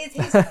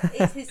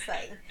it's his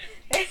thing.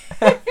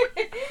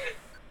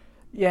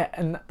 Yeah,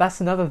 and that's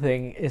another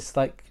thing. It's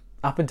like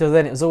up until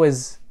then it was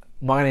always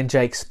mine and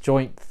Jake's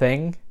joint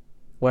thing,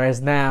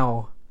 whereas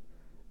now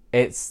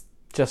it's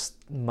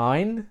just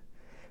mine.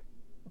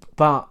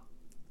 But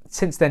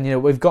since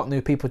then, we've got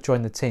new people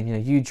join the team.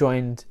 You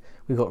joined.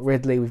 We've got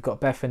Ridley. We've got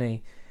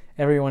Bethany.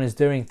 Everyone is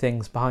doing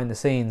things behind the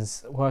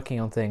scenes, working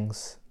on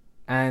things.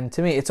 And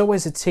to me, it's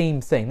always a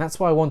team thing. That's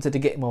why I wanted to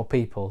get more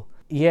people.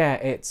 Yeah,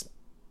 it's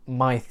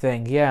my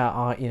thing. Yeah,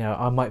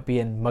 I might be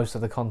in most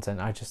of the content.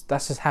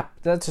 That's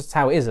just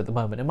how it is at the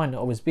moment. It might not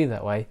always be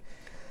that way.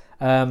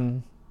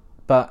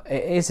 But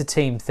it is a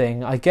team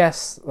thing. I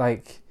guess,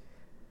 like,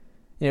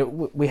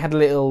 we had a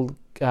little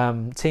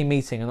team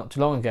meeting not too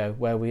long ago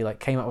where we like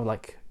came up with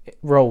like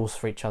roles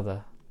for each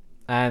other,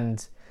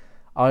 and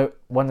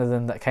one of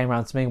them that came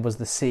around to me was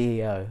the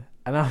CEO,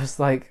 and I was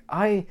like,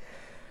 I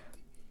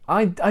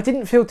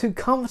didn't feel too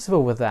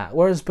comfortable with that.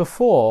 Whereas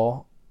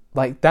before,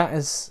 like, that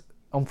is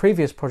on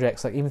previous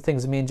projects, like even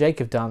things that me and Jake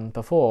have done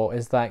before,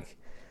 is like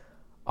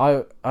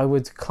I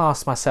would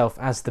class myself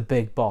as the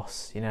big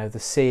boss, the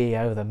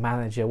CEO, the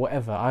manager,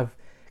 whatever.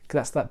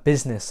 That's that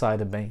business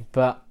side of me.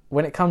 But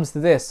when it comes to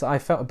this, I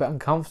felt a bit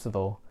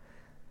uncomfortable.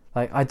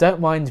 Like, I don't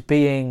mind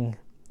being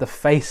the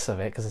face of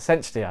it, because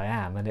essentially I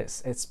am, and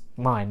it's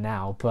mine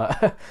now.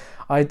 But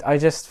I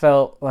just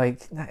felt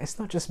like, it's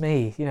not just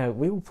me.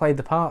 We all played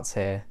the parts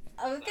here.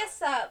 I guess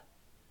that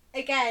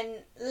again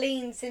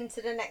leans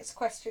into the next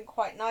question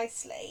quite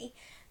nicely.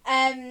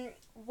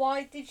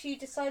 Why did you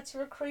decide to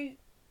recruit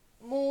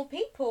more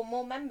people,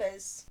 more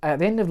members. At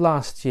the end of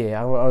last year,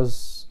 I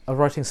was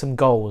writing some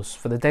goals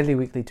for the Daily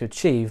Weekly to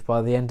achieve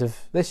by the end of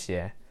this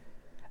year.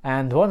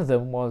 And one of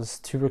them was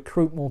to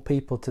recruit more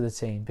people to the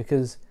team,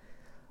 because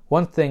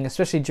one thing,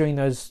 especially during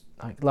those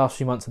last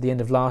few months at the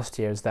end of last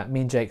year, is that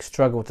me and Jake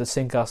struggled to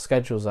sync our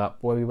schedules up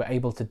where we were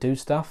able to do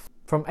stuff.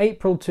 From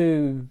April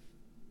to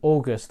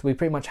August, we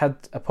pretty much had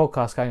a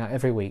podcast going out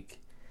every week.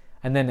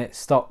 And then it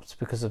stopped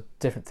because of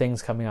different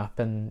things coming up,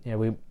 and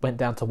we went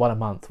down to one a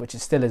month, which it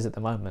still is at the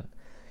moment.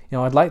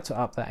 I'd like to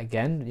up that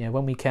again.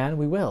 When we can,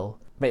 we will.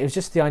 But it was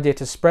just the idea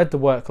to spread the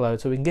workload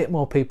so we can get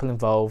more people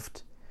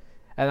involved.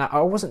 And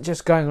I wasn't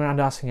just going around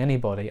asking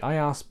anybody. I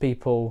asked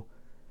people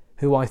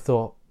who I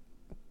thought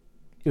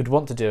would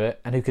want to do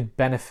it and who could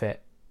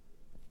benefit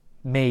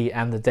me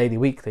and the Daily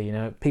Weekly.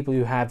 People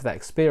who have that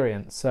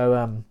experience.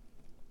 So,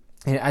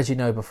 as you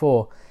know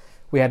before,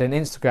 we had an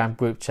Instagram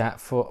group chat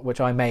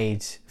which I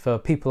made for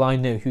people I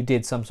knew who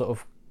did some sort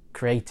of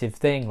creative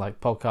thing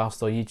like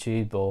podcast or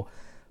YouTube or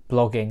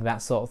blogging,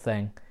 that sort of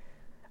thing.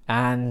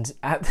 And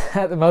at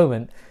the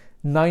moment,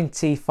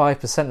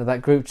 95% of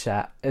that group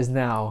chat is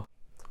now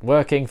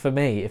working for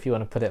me, if you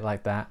want to put it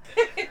like that.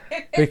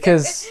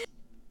 Because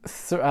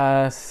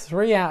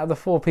 3 out of the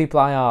 4 people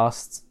I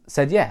asked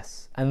said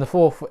yes, and the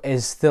 4th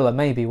is still a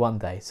maybe one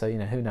day. So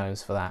who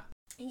knows for that.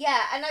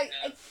 Yeah, and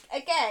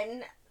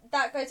again,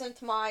 that goes on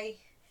to my...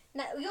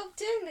 No, you're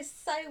doing this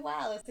so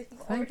well, as if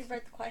you've already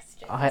read the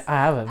questions. I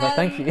haven't, but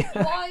thank you.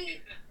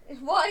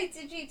 Why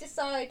did you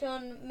decide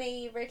on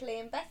me, Ridley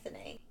and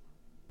Bethany?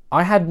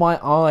 I had my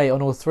eye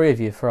on all 3 of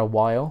you for a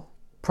while,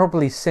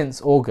 probably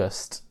since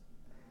August.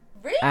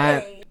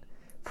 Really?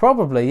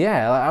 Probably,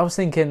 yeah. I was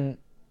thinking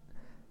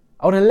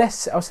at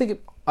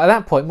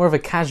that point more of a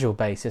casual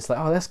basis, like,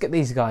 let's get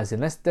these guys in,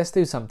 let's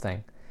do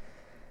something.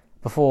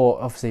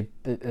 Before, obviously,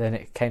 then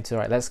it came to,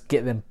 let's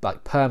get them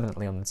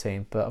permanently on the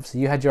team. But obviously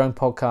you had your own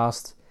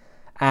podcast,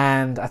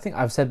 and I think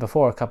I've said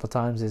before a couple of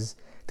times is,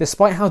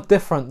 despite how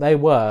different they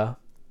were,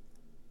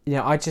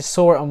 I just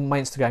saw it on my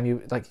Instagram,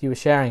 you were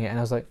sharing it, and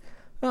I was like,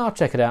 oh, I'll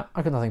check it out,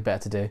 I've got nothing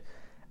better to do.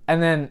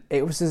 And then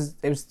it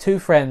was 2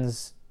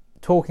 friends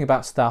talking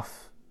about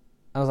stuff.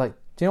 I was like,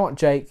 do you know what,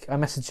 Jake? I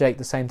messaged Jake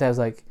the same day, I was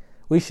like,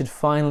 we should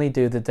finally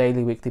do the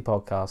Daily Weekly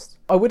podcast.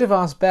 I would have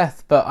asked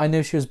Beth, but I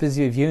knew she was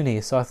busy with uni,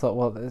 so I thought,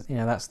 well,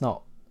 that's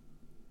not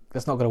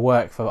going to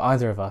work for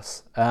either of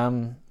us.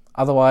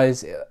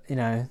 Otherwise,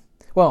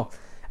 well,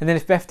 and then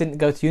if Beth didn't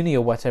go to uni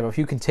or whatever, if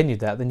you continued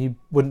that, then you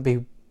wouldn't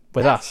be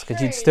with us,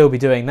 because you'd still be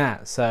doing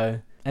that.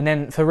 So, and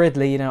then for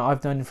Ridley,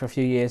 I've known him for a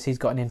few years. He's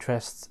got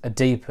a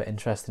deeper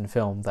interest in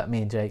film that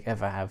me and Jake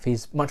ever have.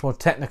 He's much more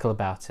technical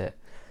about it,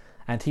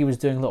 and he was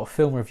doing a lot of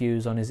film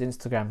reviews on his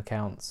Instagram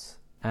accounts.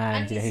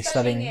 And he's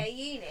studying at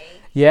uni.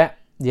 Yeah,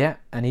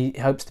 and he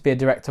hopes to be a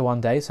director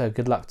one day, so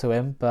good luck to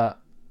him. But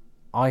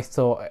I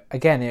thought,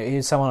 again, he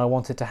was someone I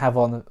wanted to have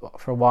on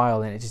for a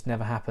while, and it just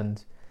never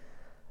happened.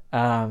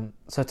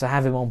 So to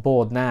have him on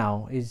board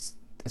now is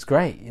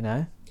great, It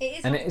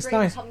is and a it's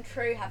dream nice. Come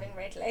true having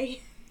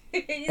Ridley.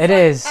 It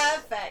is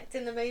perfect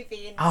in the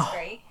movie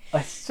industry. Oh,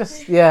 it's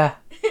just yeah.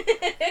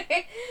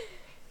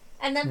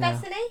 And then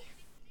Bethany.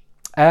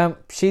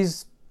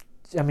 She's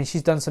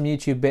done some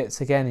YouTube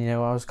bits again.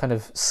 I was kind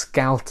of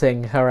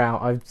scouting her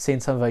out. I've seen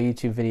some of her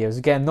YouTube videos.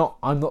 Again,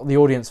 I'm not the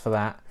audience for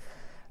that,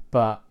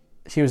 but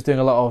she was doing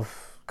a lot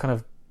of kind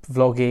of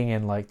vlogging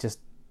and just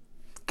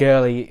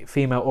girly,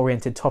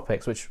 female-oriented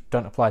topics, which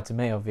don't apply to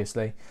me,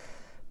 obviously.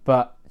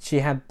 But she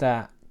had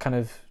that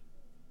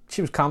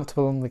she was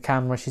comfortable on the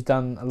camera. She's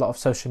done a lot of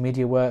social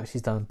media work.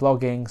 She's done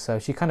blogging, so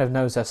she kind of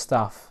knows her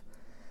stuff.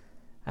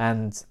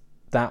 And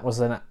that was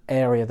an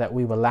area that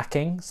we were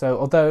lacking. So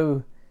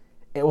although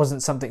it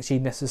wasn't something she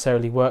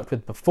necessarily worked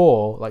with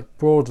before,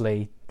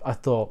 broadly, I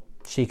thought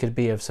she could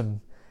be of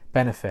some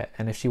benefit.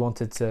 And if she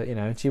wanted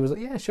to, she was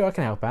like, yeah, sure, I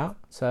can help out.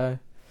 So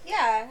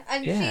yeah,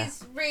 and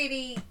she's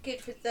really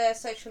good with the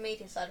social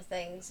media side of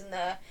things and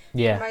the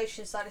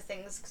promotion side of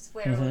things, because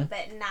we're all a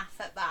bit naff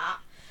at that.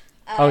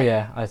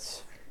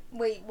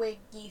 We're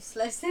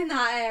useless in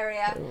that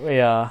area. We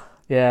are,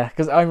 yeah,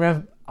 because I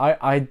remember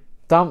I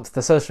dumped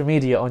the social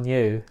media on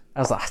you. I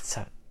was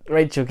like,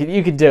 Rachel,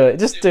 you can do it.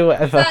 Just do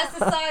whatever. First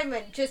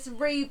assignment, just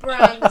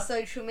rebrand the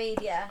social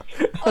media.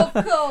 Of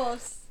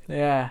course.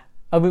 Yeah.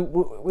 I mean,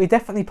 we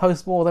definitely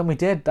post more than we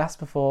did. That's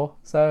before.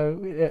 So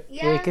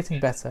we're getting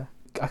better.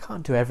 I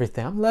can't do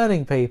everything. I'm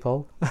learning,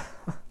 people.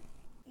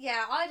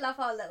 Yeah, I love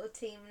our little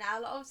team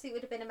now. Obviously, it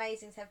would have been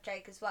amazing to have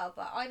Jake as well,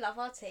 but I love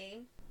our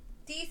team.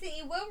 Do you think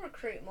you will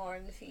recruit more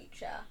in the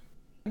future?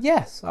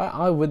 Yes,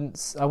 I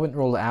wouldn't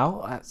rule it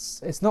out.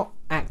 It's not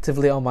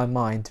actively on my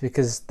mind,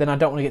 because then I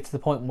don't want to get to the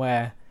point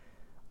where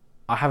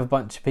I have a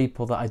bunch of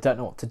people that I don't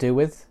know what to do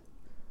with.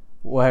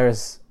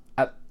 Whereas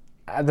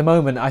at the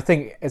moment, I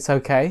think it's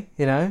okay,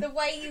 The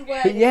way you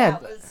worded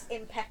that was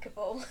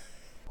impeccable.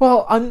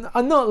 Well,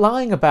 I'm not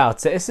lying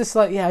about it. It's just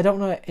I don't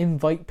want to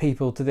invite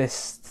people to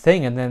this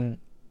thing and then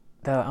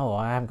they're like, oh,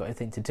 I haven't got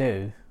anything to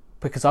do.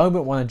 Because I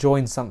wouldn't want to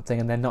join something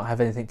and then not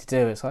have anything to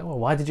do. It's like, well,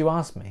 why did you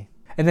ask me?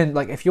 And then,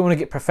 like, if you want to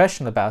get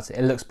professional about it,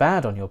 it looks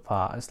bad on your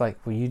part. It's like,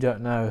 well, you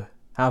don't know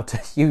how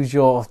to use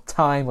your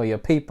time or your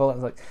people.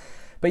 It's like,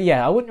 but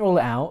yeah, I wouldn't rule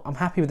it out. I'm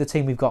happy with the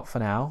team we've got for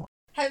now.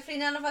 Hopefully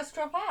none of us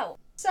drop out.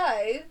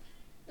 So,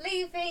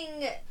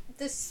 leaving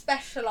the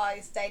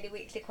specialised daily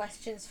weekly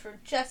questions for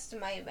just a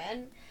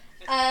moment,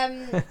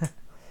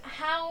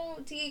 how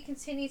do you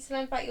continue to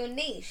learn about your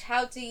niche?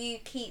 How do you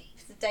keep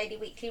the daily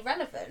weekly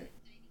relevant?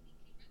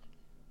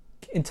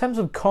 In terms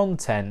of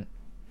content,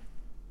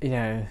 you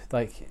know,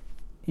 like,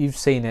 you've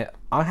seen it,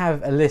 I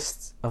have a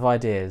list of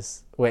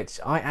ideas which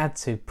I add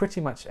to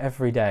pretty much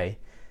every day,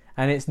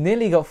 and it's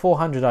nearly got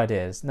 400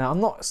 ideas. Now, I'm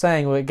not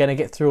saying we're going to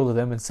get through all of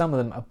them, and some of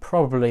them are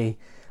probably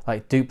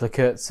like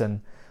duplicates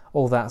and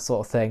all that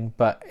sort of thing,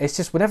 but it's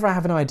just whenever I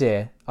have an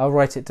idea, I'll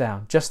write it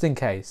down just in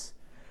case.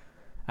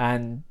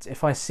 And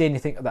if I see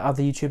anything that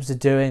other YouTubers are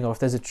doing, or if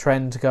there's a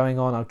trend going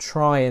on, I'll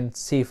try and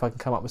see if I can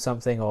come up with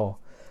something, or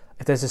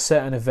if there's a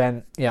certain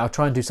event, I'll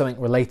try and do something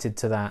related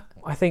to that.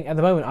 I think at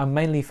the moment I'm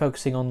mainly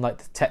focusing on like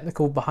the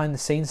technical behind the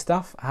scenes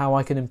stuff, how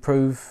I can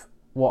improve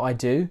what I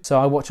do. So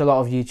I watch a lot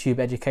of YouTube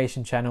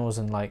education channels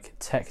and like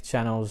tech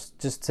channels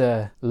just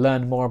to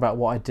learn more about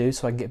what I do,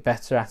 so I can get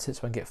better at it,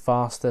 so I can get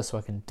faster, so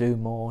I can do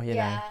more, you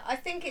know. I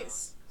think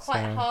it's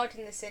quite hard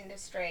in this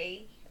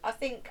industry. I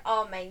think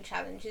our main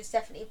challenge has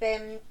definitely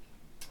been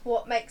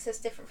what makes us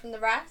different from the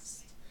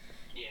rest.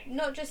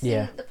 Not just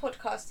in the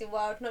podcasting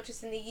world, not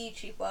just in the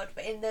YouTube world,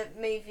 but in the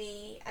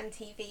movie and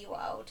TV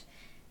world.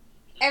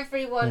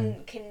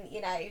 Everyone can,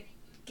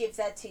 give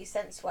their 2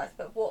 cents worth,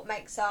 but what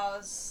makes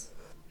ours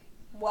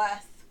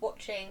worth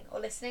watching or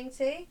listening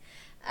to?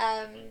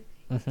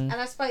 And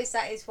I suppose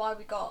that is why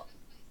we got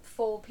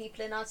 4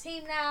 people in our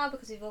team now,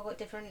 because we've all got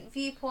different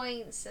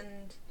viewpoints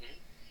and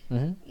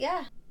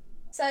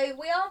So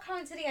we are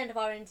coming to the end of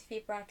our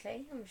interview,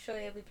 Bradley. I'm sure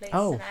you'll be pleased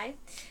to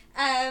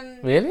know.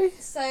 Really?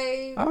 So.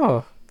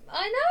 Oh.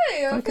 I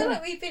know. I feel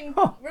like we've been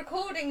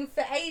recording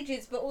for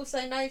ages, but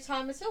also no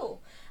time at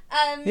all.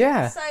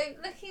 So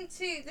looking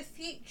to the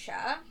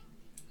future,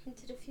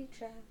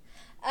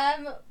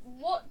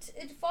 what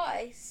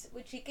advice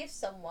would you give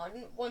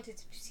someone wanting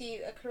to pursue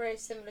a career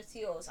similar to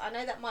yours? I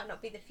know that might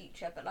not be the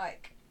future, but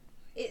like,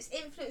 it's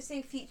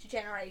influencing future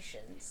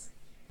generations.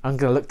 I'm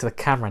going to look to the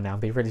camera now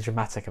and be really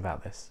dramatic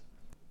about this.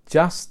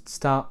 Just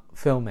start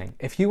filming.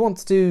 If you want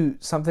to do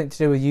something to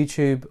do with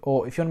YouTube,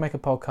 or if you want to make a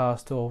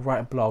podcast or write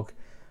a blog,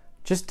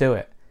 just do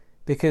it.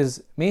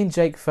 Because me and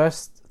Jake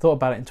first thought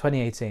about it in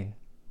 2018.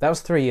 That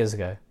was 3 years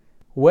ago.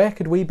 Where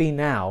could we be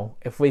now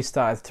if we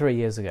started 3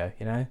 years ago,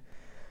 you know?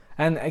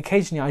 And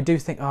occasionally I do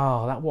think,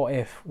 that what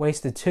if?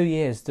 Wasted 2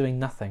 years doing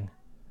nothing.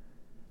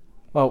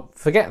 Well,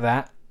 forget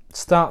that.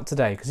 Start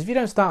today. Because if you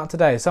don't start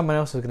today, someone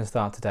else is going to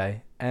start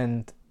today.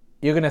 And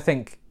you're going to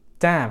think,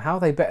 damn, how are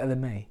they better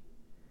than me?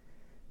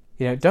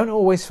 Don't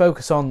always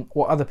focus on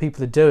what other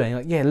people are doing.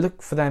 Like,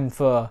 look for them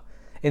for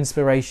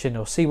inspiration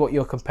or see what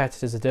your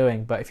competitors are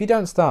doing. But if you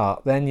don't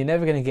start, then you're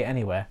never going to get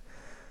anywhere.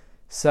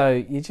 So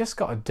you just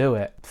got to do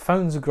it.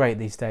 Phones are great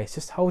these days.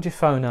 Just hold your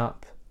phone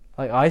up,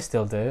 like I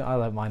still do. I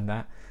don't mind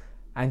that.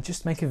 And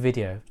just make a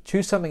video.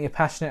 Choose something you're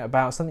passionate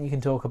about, something you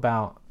can talk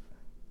about.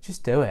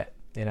 Just do it,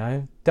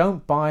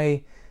 Don't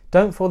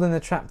fall in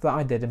the trap that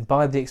I did and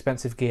buy the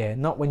expensive gear,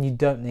 not when you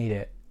don't need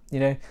it.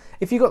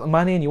 If you got the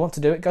money and you want to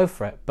do it, go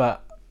for it.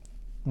 But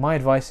my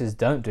advice is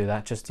don't do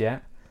that just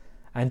yet,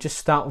 and just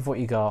start with what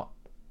you got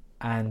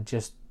and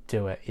just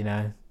do it,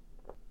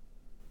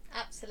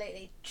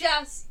 Absolutely.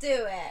 Just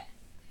do it.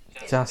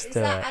 Just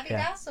do it. Is that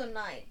Adidas or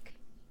Nike?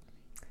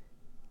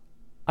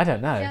 I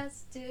don't know.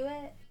 Just do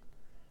it.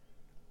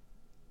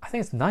 I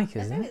think it's Nike,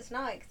 isn't it? I think it's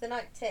Nike, the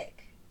Nike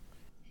tick.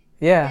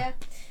 Yeah.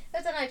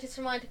 I don't know, just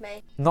reminded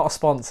me. Not a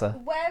sponsor.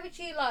 Where would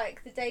you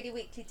like the Daily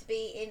Weekly to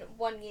be in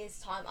 1 year's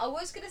time? I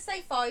was going to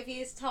say 5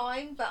 years'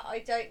 time, but I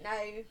don't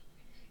know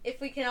if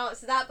we can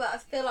answer that. But I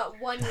feel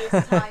like 1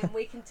 year's time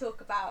we can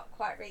talk about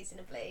quite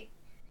reasonably.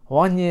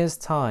 1 year's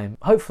time.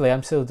 Hopefully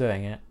I'm still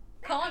doing it.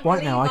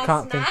 Right now, I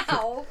can't think.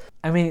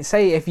 I mean,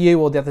 say if you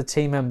or the other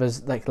team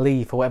members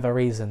leave for whatever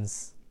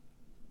reasons,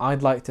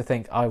 I'd like to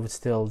think I would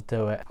still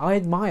do it. I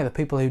admire the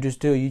people who just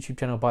do a YouTube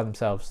channel by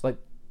themselves. Like,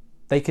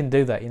 they can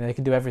do that, they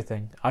can do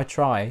everything. I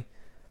try,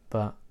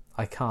 but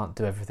I can't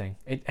do everything.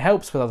 It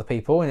helps with other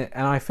people, and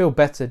I feel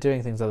better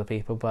doing things with other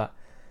people, but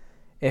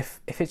if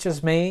it's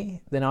just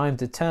me, then I'm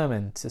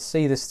determined to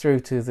see this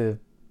through to the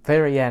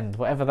very end,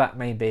 whatever that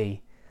may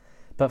be.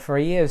 But for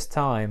a year's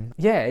time,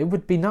 it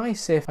would be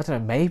nice if, I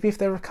don't know, maybe if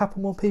there were a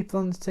couple more people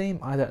on the team,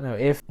 I don't know,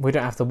 if we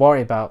don't have to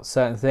worry about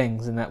certain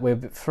things and that we're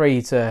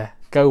free to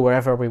go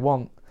wherever we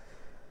want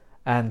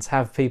and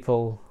have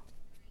people,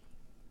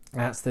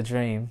 that's the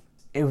dream.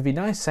 It would be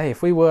nice, say,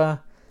 if we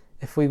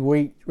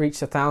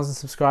reached 1,000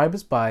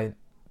 subscribers by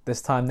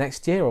this time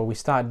next year, or we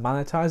started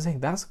monetizing,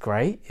 that's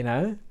great,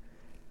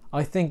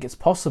 I think it's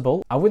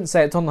possible. I wouldn't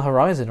say it's on the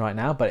horizon right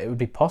now, but it would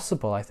be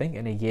possible, I think,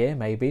 in a year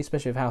maybe,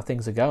 especially with how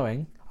things are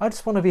going. I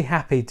just want to be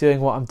happy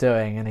doing what I'm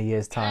doing in a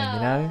year's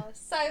time,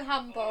 So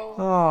humble.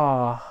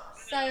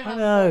 So humble. I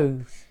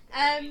know.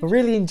 I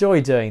really enjoy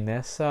doing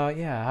this, so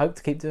I hope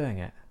to keep doing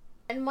it.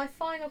 And my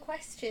final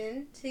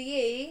question to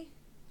you,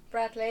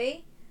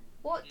 Bradley,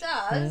 what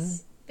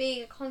does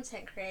being a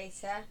content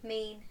creator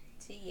mean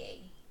to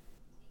you?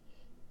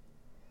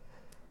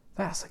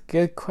 That's a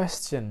good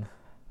question.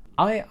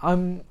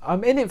 I'm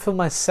in it for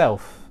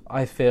myself,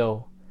 I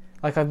feel.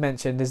 Like I've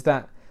mentioned, is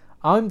that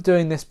I'm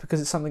doing this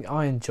because it's something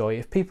I enjoy.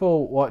 If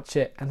people watch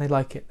it and they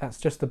like it, that's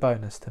just a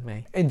bonus to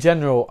me. In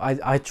general,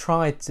 I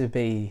try to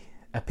be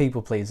a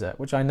people pleaser,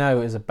 which I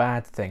know is a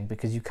bad thing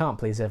because you can't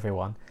please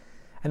everyone.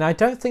 And I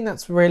don't think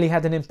that's really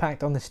had an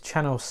impact on this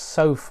channel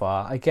so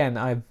far. Again,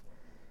 I've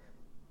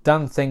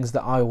done things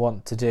that I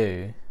want to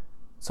do,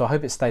 so I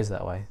hope it stays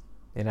that way.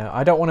 You know,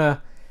 I don't want to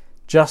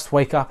just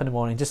wake up in the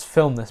morning, just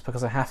film this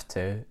because I have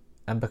to,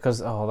 and because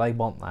they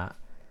want that.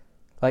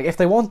 Like if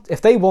they want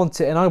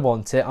it and I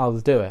want it, I'll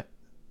do it.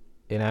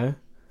 You know.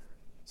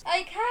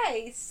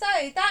 Okay, so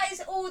that is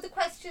all the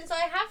questions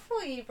I have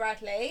for you,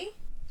 Bradley.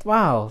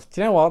 Wow,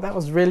 do you know what? That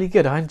was really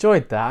good. I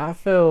enjoyed that. I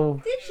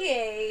feel. Did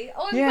you?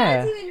 Oh, I'm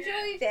glad you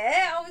enjoyed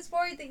it. I was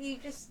worried that you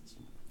just,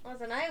 I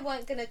don't know,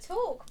 weren't going to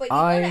talk, but you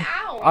got it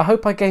out. I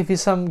hope I gave you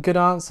some good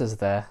answers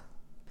there.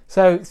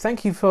 So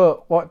thank you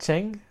for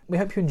watching. We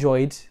hope you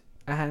enjoyed,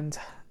 and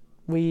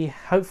we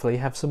hopefully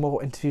have some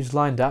more interviews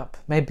lined up.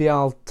 Maybe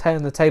I'll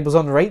turn the tables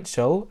on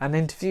Rachel and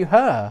interview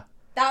her.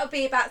 That would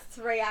be about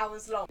 3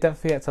 hours long. Don't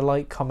forget to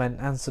like, comment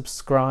and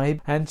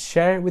subscribe and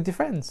share it with your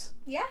friends.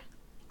 Yeah.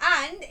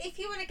 And if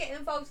you want to get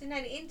involved in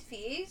any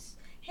interviews,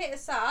 hit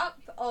us up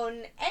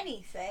on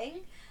anything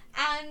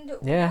and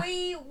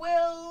we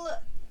will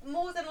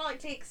more than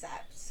likely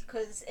accept.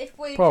 Because if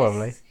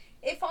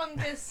I'm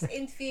just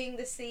interviewing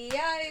the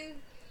CEO,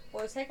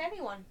 we'll take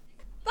anyone.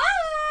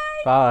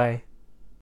 Bye! Bye.